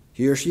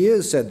 "Here she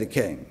is," said the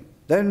king.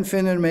 Then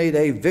Finnr made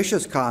a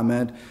vicious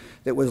comment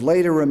that was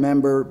later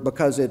remembered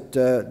because it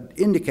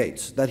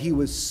indicates that he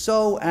was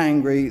so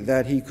angry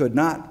that he could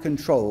not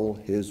control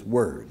his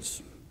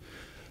words.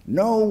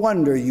 "No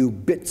wonder you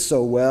bit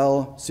so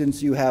well,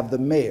 since you have the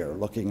mayor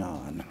looking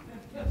on."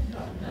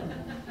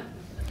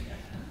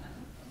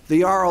 The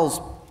Jarl's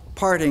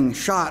parting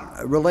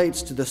shot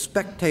relates to the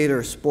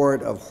spectator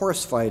sport of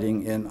horse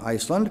fighting in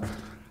Iceland,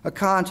 a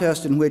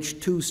contest in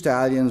which two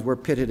stallions were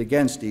pitted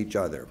against each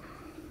other.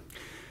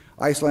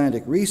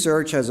 Icelandic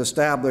research has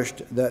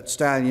established that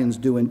stallions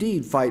do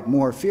indeed fight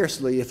more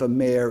fiercely if a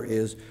mare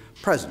is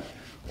present.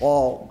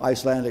 All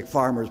Icelandic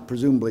farmers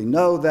presumably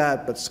know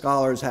that, but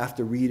scholars have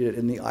to read it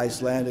in the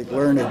Icelandic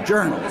learned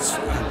journals.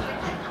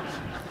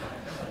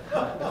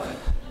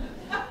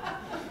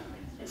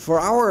 For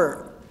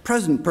our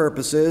present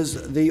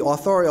purposes, the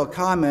authorial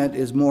comment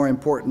is more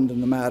important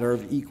than the matter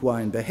of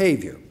equine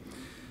behavior.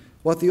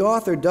 What the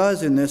author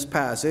does in this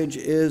passage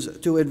is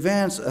to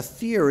advance a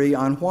theory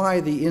on why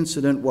the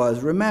incident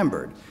was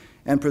remembered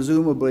and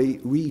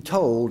presumably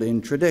retold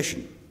in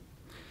tradition.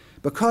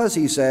 Because,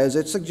 he says,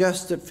 it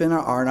suggests that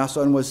Finnr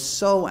Arnason was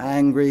so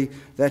angry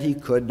that he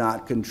could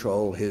not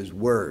control his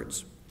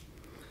words.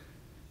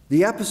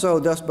 The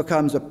episode thus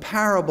becomes a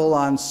parable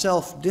on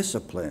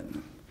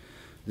self-discipline.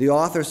 The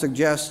author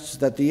suggests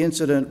that the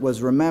incident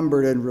was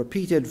remembered and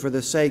repeated for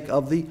the sake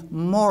of the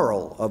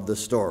moral of the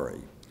story.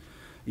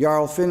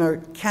 Jarl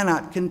Finnr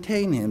cannot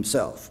contain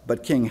himself,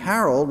 but King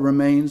Harald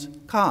remains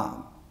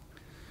calm.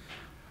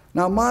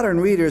 Now, modern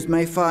readers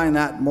may find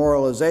that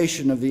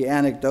moralization of the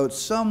anecdote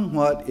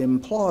somewhat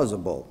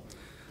implausible,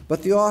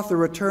 but the author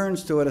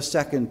returns to it a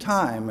second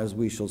time, as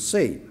we shall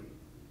see.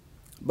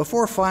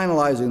 Before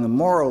finalizing the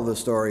moral of the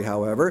story,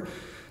 however,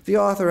 the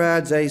author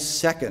adds a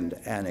second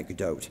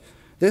anecdote,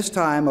 this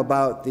time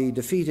about the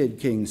defeated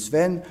King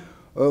Sven,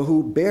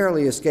 who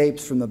barely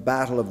escapes from the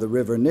battle of the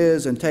River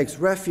Nis and takes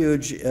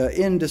refuge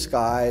in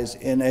disguise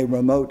in a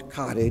remote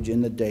cottage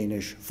in the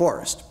Danish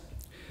forest.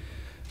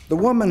 The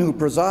woman who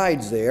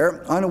presides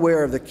there,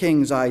 unaware of the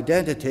king's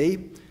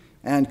identity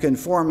and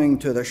conforming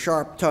to the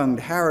sharp-tongued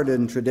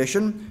Harridan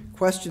tradition,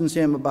 questions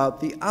him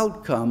about the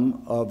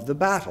outcome of the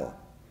battle.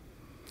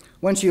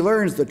 When she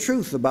learns the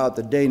truth about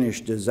the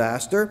Danish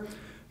disaster,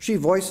 she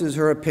voices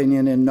her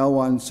opinion in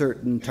no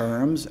uncertain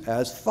terms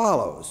as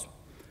follows: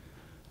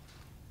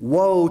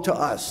 "Woe to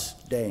us,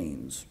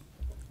 Danes!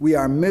 We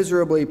are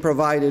miserably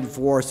provided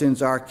for,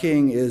 since our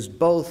king is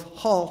both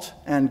halt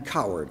and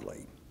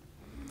cowardly."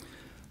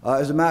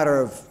 As a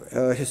matter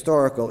of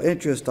historical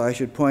interest, I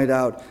should point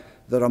out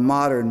that a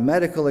modern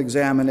medical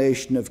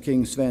examination of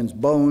King Sven's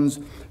bones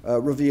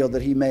revealed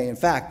that he may in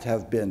fact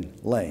have been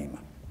lame.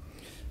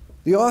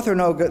 The author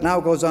now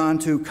goes on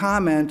to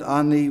comment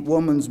on the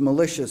woman's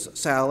malicious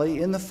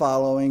sally in the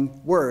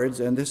following words,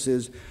 and this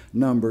is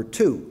number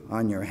 2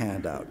 on your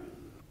handout.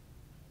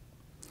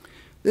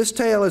 "This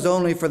tale is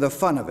only for the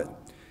fun of it,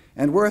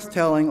 and worth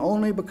telling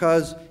only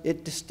because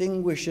it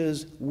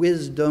distinguishes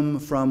wisdom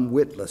from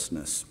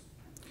witlessness.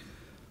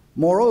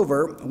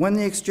 Moreover, when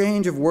the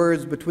exchange of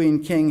words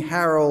between King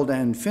Harald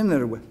and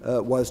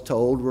Finnr was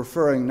told,"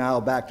 referring now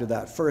back to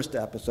that first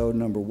episode,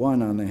 number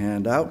 1 on the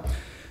handout,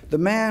 "the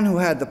man who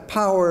had the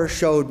power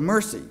showed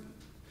mercy,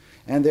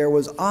 and there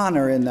was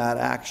honor in that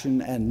action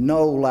and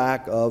no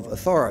lack of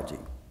authority.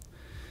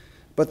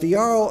 But the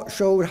Jarl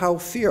showed how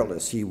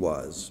fearless he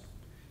was.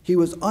 He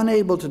was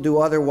unable to do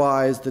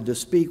otherwise than to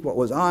speak what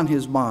was on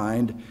his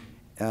mind,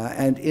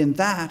 and in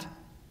that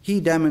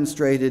he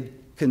demonstrated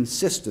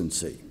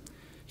consistency.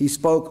 He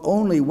spoke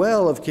only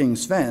well of King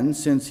Sven,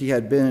 since he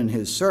had been in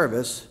his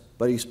service,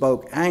 but he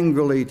spoke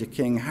angrily to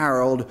King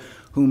Harald,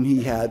 whom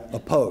he had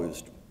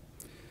opposed.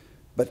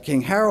 But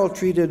King Harald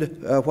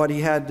treated what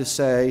he had to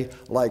say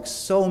like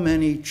so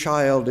many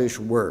childish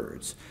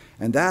words,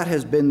 and that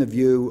has been the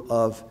view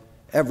of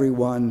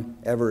everyone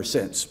ever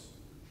since."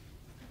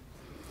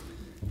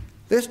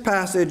 This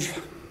passage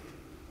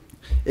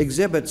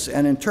exhibits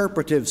an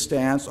interpretive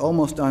stance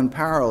almost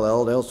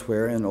unparalleled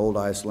elsewhere in Old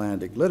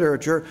Icelandic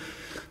literature,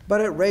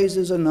 but it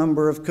raises a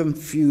number of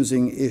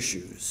confusing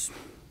issues.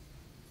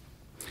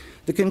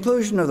 The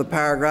conclusion of the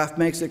paragraph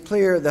makes it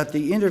clear that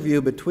the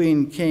interview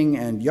between king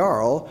and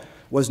Jarl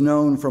was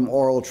known from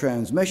oral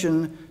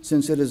transmission,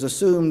 since it is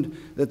assumed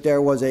that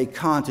there was a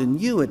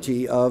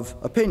continuity of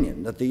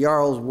opinion, that the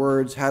Jarl's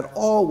words had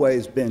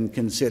always been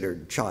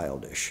considered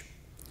childish.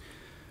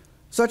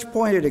 Such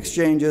pointed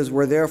exchanges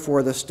were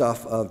therefore the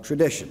stuff of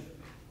tradition.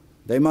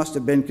 They must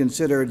have been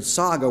considered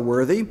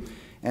saga-worthy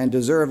and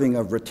deserving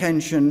of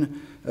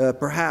retention,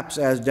 perhaps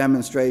as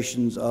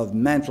demonstrations of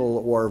mental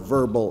or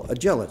verbal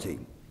agility.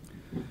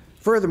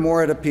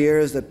 Furthermore, it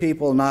appears that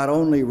people not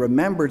only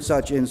remembered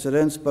such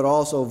incidents, but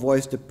also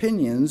voiced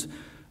opinions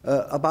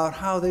about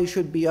how they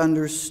should be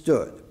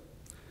understood.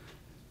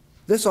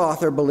 This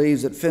author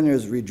believes that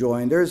Finnr's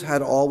rejoinders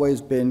had always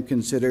been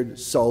considered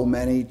so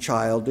many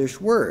childish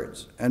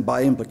words, and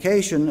by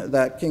implication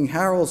that King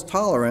Harald's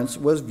tolerance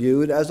was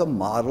viewed as a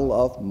model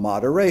of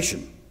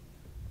moderation.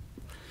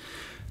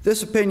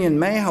 This opinion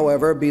may,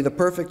 however, be the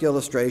perfect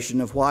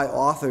illustration of why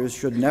authors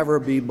should never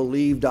be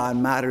believed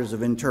on matters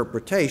of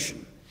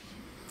interpretation.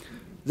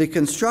 The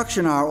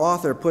construction our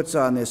author puts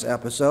on this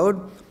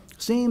episode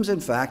seems, in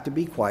fact, to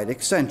be quite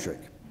eccentric.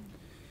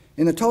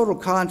 In the total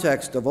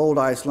context of Old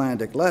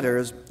Icelandic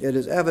letters, it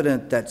is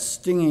evident that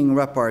stinging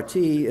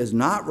repartee is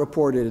not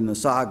reported in the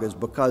sagas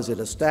because it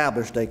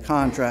established a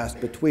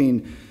contrast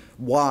between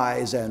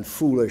wise and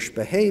foolish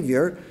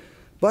behavior,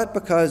 but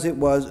because it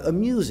was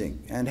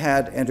amusing and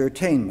had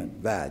entertainment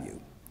value.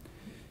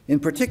 In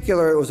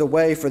particular, it was a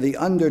way for the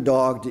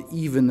underdog to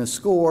even the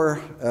score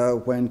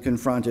when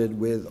confronted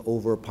with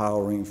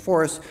overpowering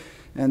force,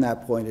 and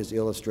that point is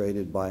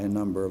illustrated by a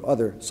number of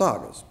other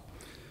sagas.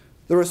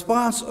 The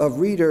response of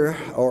reader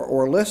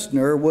or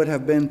listener would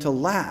have been to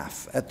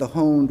laugh at the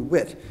honed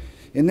wit,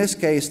 in this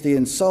case the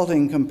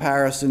insulting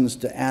comparisons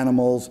to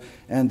animals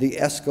and the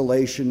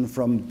escalation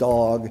from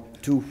dog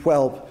to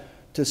whelp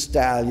to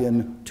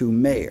stallion to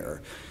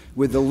mare,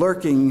 with the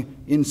lurking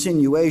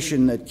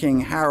insinuation that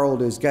King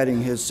Harald is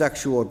getting his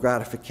sexual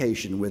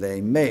gratification with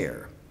a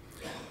mare.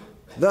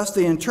 Thus,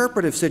 the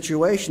interpretive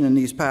situation in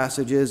these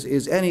passages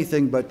is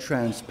anything but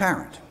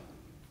transparent.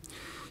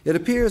 It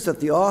appears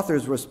that the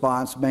author's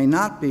response may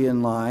not be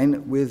in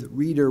line with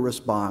reader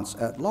response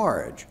at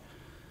large.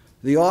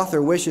 The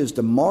author wishes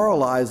to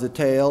moralize the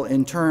tale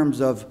in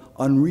terms of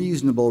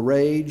unreasonable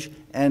rage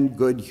and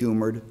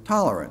good-humored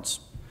tolerance.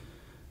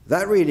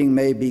 That reading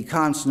may be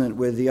consonant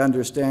with the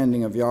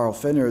understanding of Jarl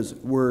Finnr's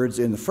words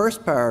in the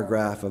first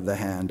paragraph of the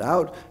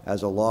handout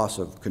as a loss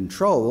of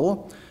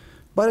control,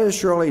 but is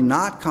surely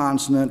not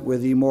consonant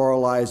with the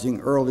moralizing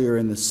earlier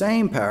in the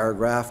same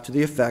paragraph to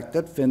the effect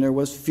that Finnr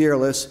was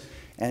fearless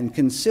and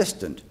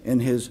consistent in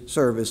his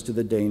service to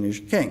the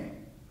Danish king.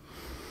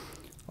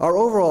 Our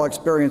overall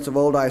experience of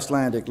Old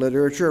Icelandic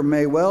literature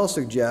may well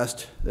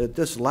suggest that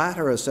this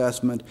latter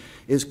assessment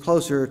is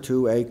closer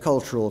to a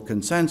cultural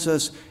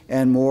consensus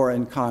and more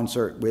in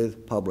concert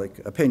with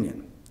public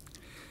opinion.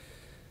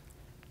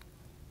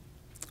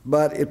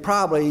 But it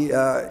probably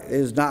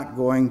is not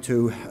going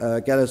to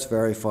get us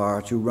very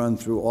far to run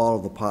through all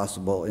of the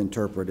possible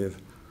interpretive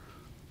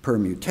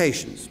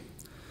permutations.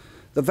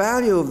 The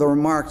value of the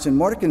remarks in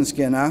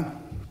Morkinskinna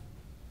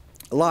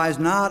lies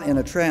not in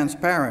a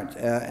transparent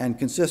and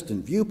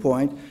consistent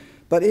viewpoint,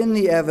 but in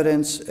the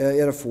evidence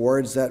it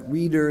affords that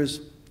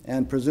readers,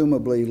 and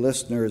presumably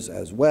listeners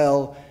as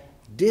well,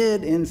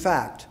 did in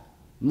fact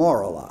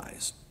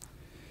moralize.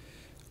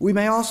 We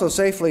may also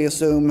safely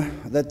assume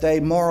that they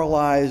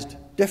moralized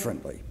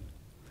differently.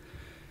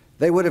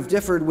 They would have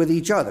differed with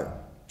each other,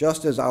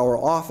 just as our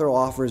author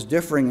offers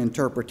differing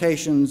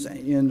interpretations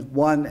in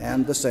one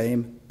and the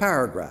same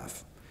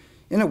paragraph.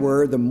 In a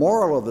word, the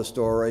moral of the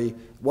story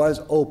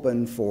was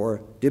open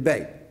for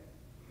debate.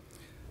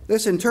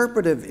 This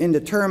interpretive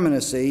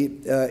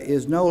indeterminacy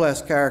is no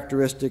less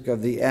characteristic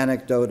of the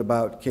anecdote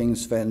about King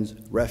Sven's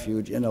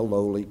refuge in a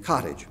lowly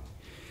cottage.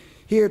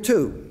 Here,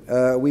 too,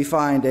 we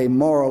find a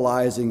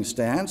moralizing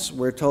stance.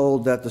 We're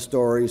told that the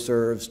story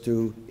serves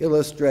to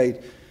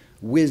illustrate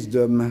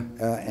wisdom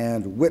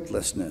and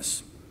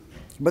witlessness.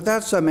 But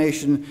that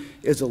summation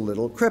is a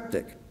little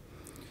cryptic.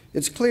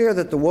 It's clear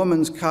that the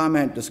woman's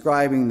comment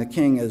describing the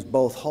king as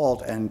both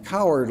halt and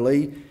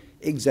cowardly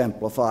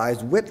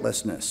exemplifies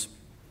witlessness.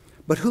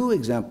 But who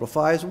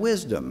exemplifies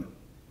wisdom?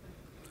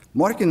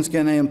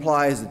 Morkinskinna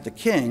implies that the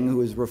king,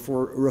 who is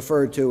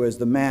referred to as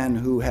the man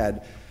who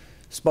had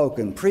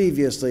spoken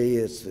previously,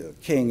 the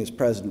king is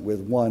present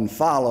with one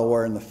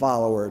follower, and the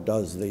follower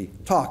does the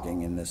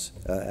talking in this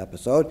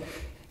episode.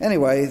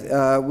 Anyway,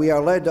 we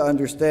are led to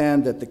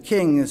understand that the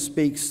king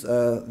speaks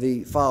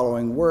the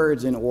following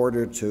words in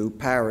order to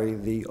parry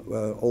the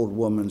old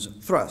woman's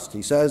thrust.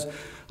 He says,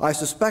 "I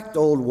suspect,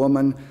 old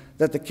woman,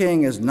 that the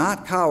king is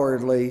not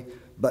cowardly,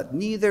 but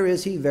neither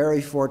is he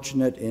very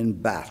fortunate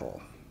in battle."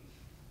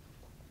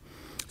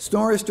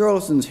 Snorri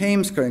Sturluson's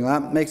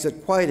Heimskringla makes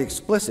it quite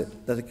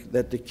explicit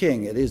that the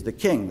king, it is the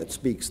king that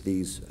speaks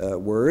these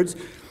words.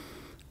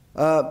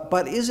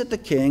 But is it the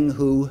king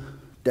who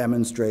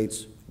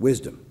demonstrates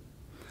wisdom?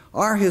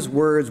 Are his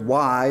words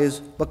wise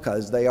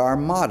because they are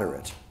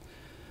moderate?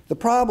 The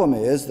problem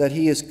is that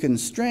he is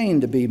constrained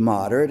to be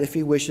moderate if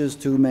he wishes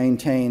to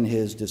maintain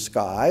his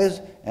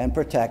disguise and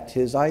protect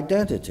his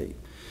identity.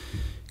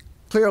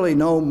 Clearly,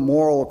 no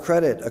moral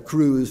credit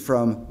accrues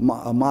from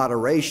a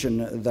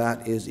moderation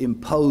that is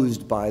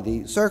imposed by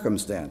the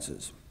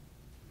circumstances.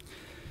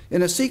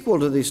 In a sequel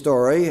to the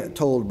story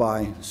told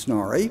by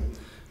Snorri,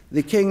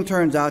 the king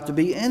turns out to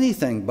be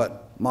anything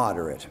but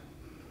moderate.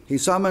 He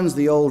summons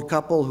the old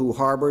couple who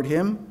harbored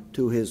him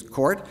to his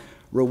court,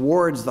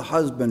 rewards the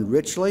husband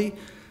richly,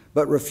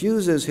 but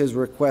refuses his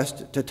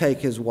request to take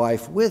his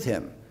wife with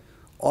him,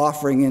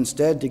 offering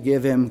instead to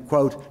give him,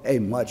 quote, a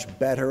much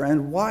better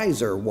and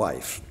wiser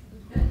wife.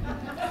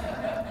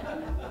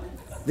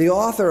 The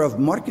author of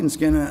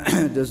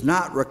Morkinskinna does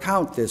not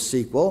recount this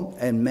sequel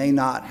and may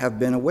not have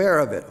been aware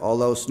of it,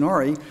 although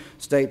Snorri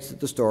states that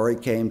the story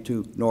came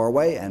to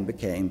Norway and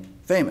became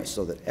famous,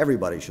 so that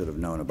everybody should have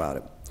known about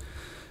it.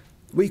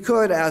 We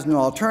could, as an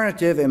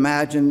alternative,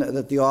 imagine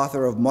that the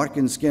author of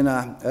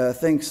Morkinskinna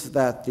thinks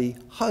that the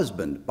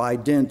husband, by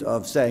dint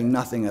of saying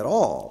nothing at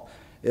all,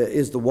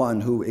 is the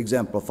one who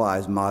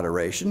exemplifies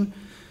moderation.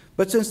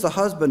 But since the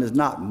husband is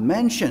not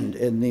mentioned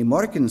in the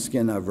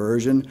Morkinskinna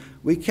version,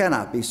 we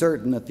cannot be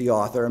certain that the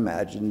author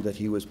imagined that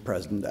he was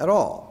present at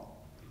all.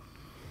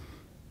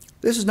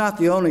 This is not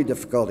the only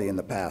difficulty in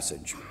the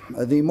passage.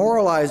 The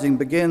moralizing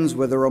begins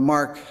with a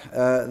remark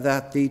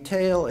that the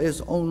tale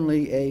is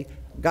only a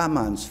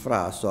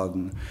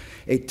gammonsfrasögn,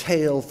 a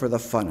tale for the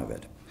fun of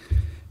it,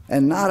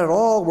 and not at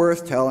all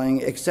worth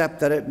telling except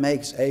that it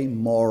makes a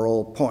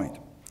moral point.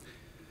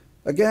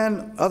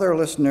 Again, other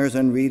listeners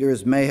and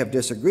readers may have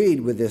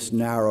disagreed with this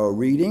narrow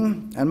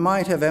reading and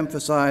might have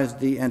emphasized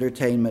the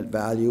entertainment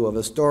value of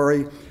a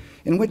story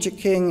in which a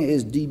king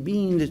is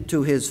demeaned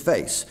to his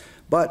face,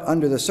 but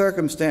under the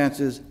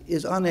circumstances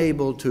is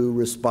unable to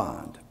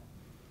respond.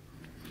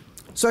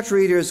 Such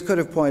readers could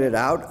have pointed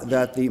out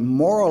that the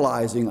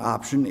moralizing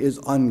option is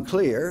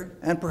unclear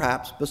and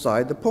perhaps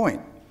beside the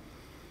point.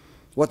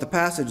 What the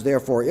passage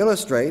therefore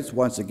illustrates,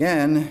 once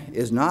again,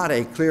 is not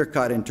a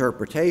clear-cut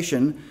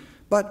interpretation,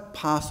 but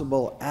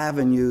possible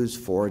avenues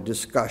for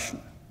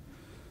discussion.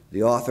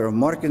 The author of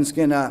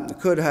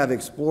Morkinskinna could have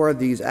explored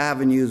these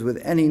avenues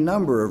with any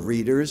number of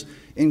readers,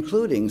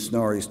 including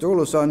Snorri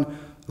Sturluson,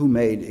 who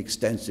made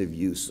extensive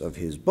use of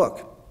his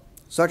book.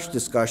 Such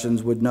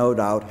discussions would no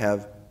doubt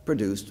have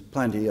produced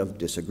plenty of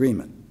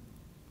disagreement.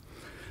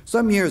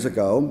 Some years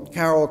ago,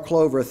 Carol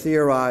Clover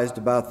theorized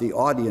about the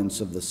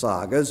audience of the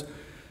sagas,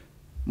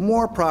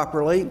 more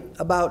properly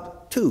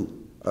about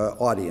two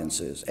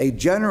audiences, a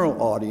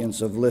general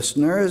audience of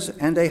listeners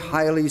and a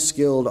highly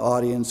skilled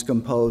audience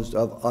composed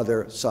of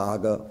other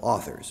saga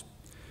authors.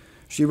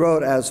 She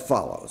wrote as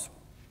follows: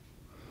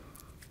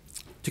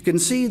 "To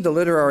concede the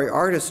literary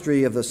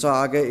artistry of the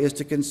saga is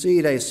to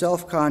concede a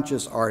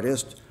self-conscious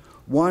artist,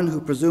 one who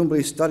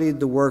presumably studied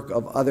the work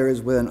of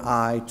others with an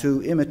eye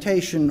to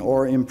imitation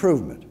or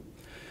improvement.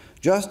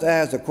 Just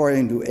as,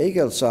 according to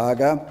Egil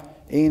Saga,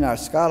 Einar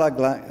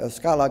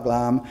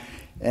Skallagrim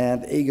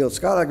and Egil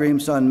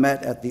Skallagrimsson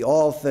met at the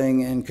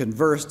Althing and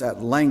conversed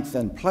at length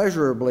and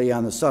pleasurably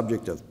on the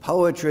subject of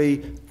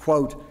poetry,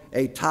 quote,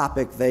 a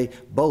topic they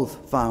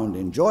both found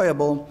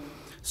enjoyable,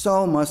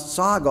 so must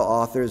saga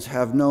authors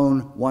have known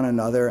one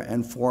another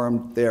and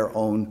formed their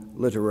own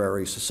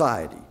literary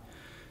society.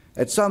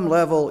 At some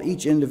level,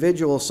 each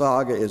individual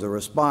saga is a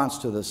response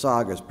to the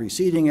sagas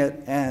preceding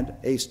it and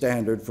a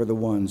standard for the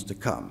ones to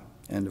come,"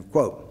 end of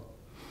quote.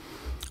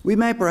 We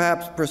may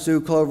perhaps pursue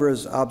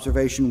Clover's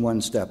observation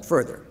one step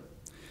further.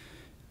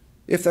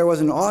 If there was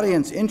an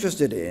audience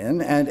interested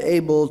in and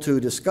able to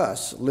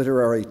discuss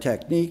literary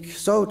technique,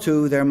 so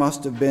too there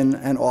must have been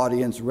an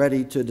audience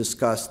ready to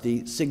discuss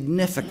the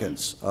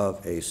significance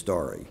of a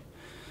story.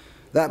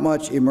 That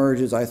much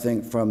emerges, I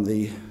think, from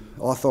the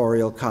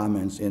authorial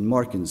comments in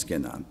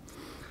Morkinskinna.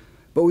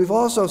 But we've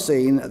also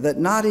seen that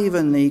not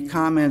even the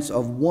comments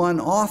of one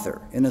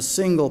author in a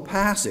single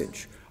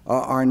passage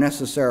are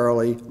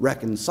necessarily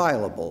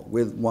reconcilable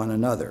with one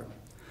another.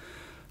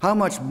 How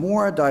much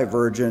more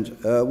divergent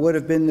would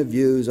have been the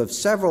views of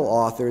several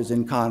authors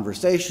in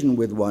conversation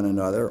with one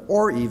another,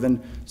 or even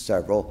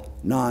several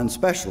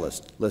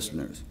non-specialist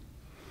listeners.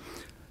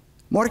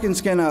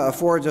 Morkinskinna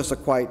affords us a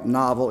quite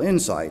novel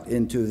insight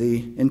into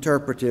the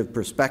interpretive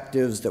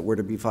perspectives that were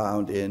to be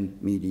found in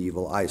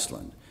medieval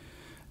Iceland.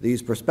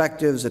 These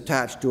perspectives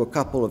attach to a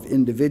couple of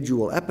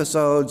individual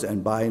episodes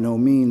and by no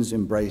means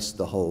embrace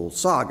the whole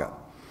saga.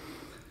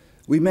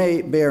 We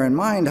may bear in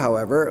mind,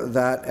 however,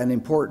 that an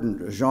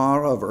important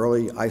genre of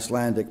early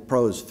Icelandic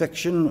prose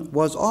fiction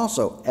was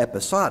also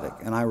episodic,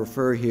 and I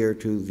refer here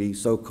to the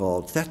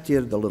so-called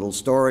þettir, the little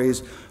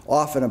stories,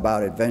 often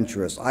about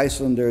adventurous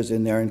Icelanders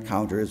in their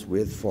encounters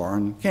with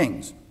foreign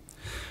kings.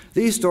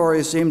 These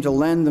stories seem to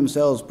lend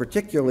themselves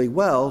particularly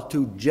well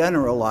to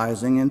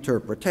generalizing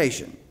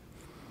interpretation.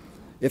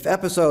 If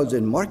episodes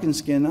in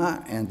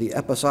Morkinskinna and the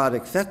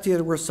episodic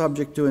þettir were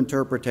subject to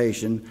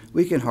interpretation,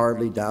 we can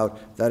hardly doubt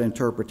that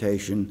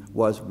interpretation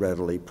was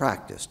readily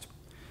practiced.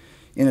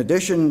 In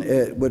addition,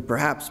 it would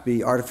perhaps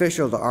be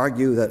artificial to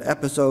argue that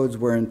episodes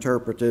were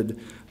interpreted,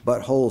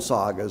 but whole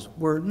sagas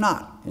were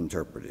not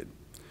interpreted.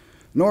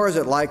 Nor is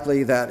it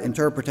likely that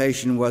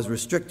interpretation was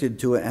restricted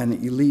to an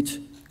elite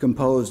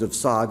composed of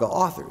saga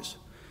authors.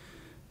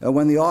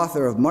 When the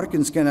author of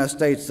Morkinskinna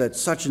states that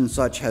such and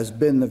such has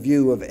been the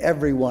view of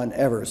everyone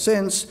ever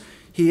since,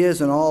 He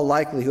is in all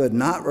likelihood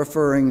not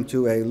referring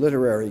to a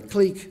literary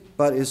clique,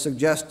 but is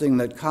suggesting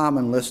that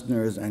common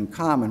listeners and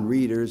common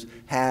readers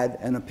had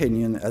an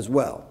opinion as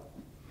well.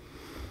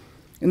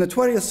 In the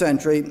 20th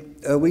century,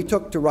 we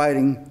took to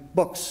writing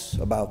books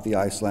about the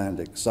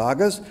Icelandic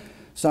sagas,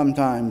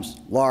 sometimes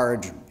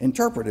large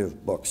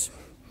interpretive books.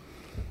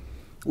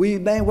 We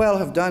may well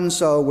have done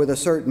so with a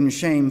certain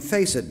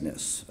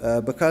shamefacedness,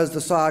 because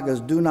the sagas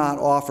do not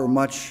offer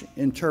much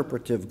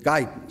interpretive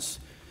guidance,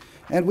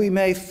 and we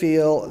may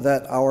feel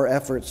that our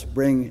efforts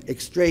bring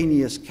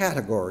extraneous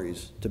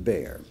categories to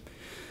bear.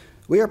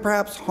 We are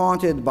perhaps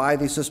haunted by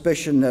the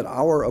suspicion that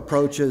our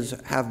approaches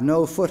have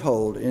no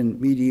foothold in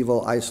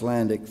medieval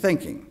Icelandic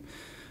thinking,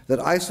 that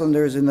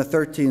Icelanders in the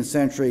 13th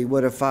century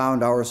would have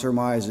found our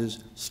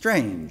surmises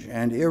strange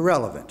and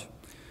irrelevant.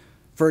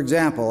 For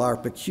example, our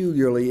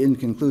peculiarly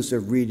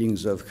inconclusive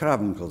readings of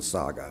Hrafnkel's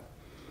saga.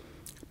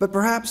 But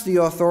perhaps the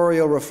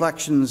authorial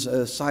reflections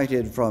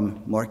cited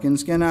from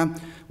Morkinskinna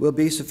will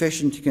be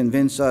sufficient to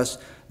convince us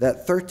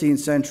that 13th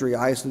century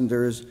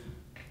Icelanders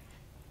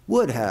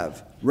would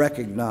have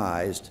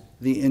recognized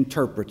the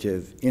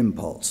interpretive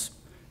impulse.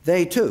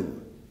 They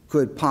too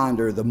could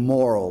ponder the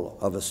moral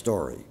of a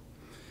story.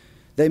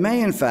 They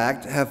may, in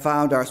fact, have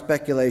found our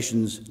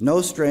speculations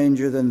no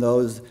stranger than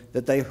those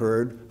that they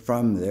heard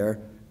from their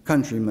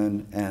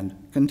countrymen and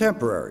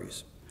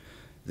contemporaries.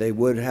 They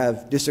would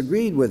have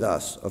disagreed with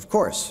us, of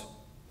course,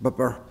 but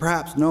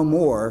perhaps no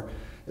more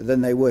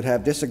than they would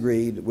have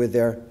disagreed with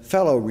their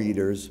fellow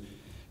readers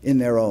in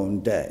their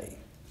own day.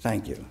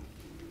 Thank you.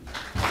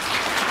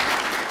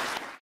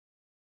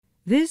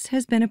 This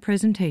has been a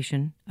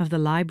presentation of the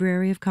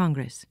Library of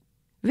Congress.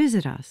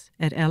 Visit us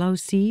at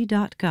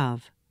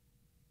loc.gov.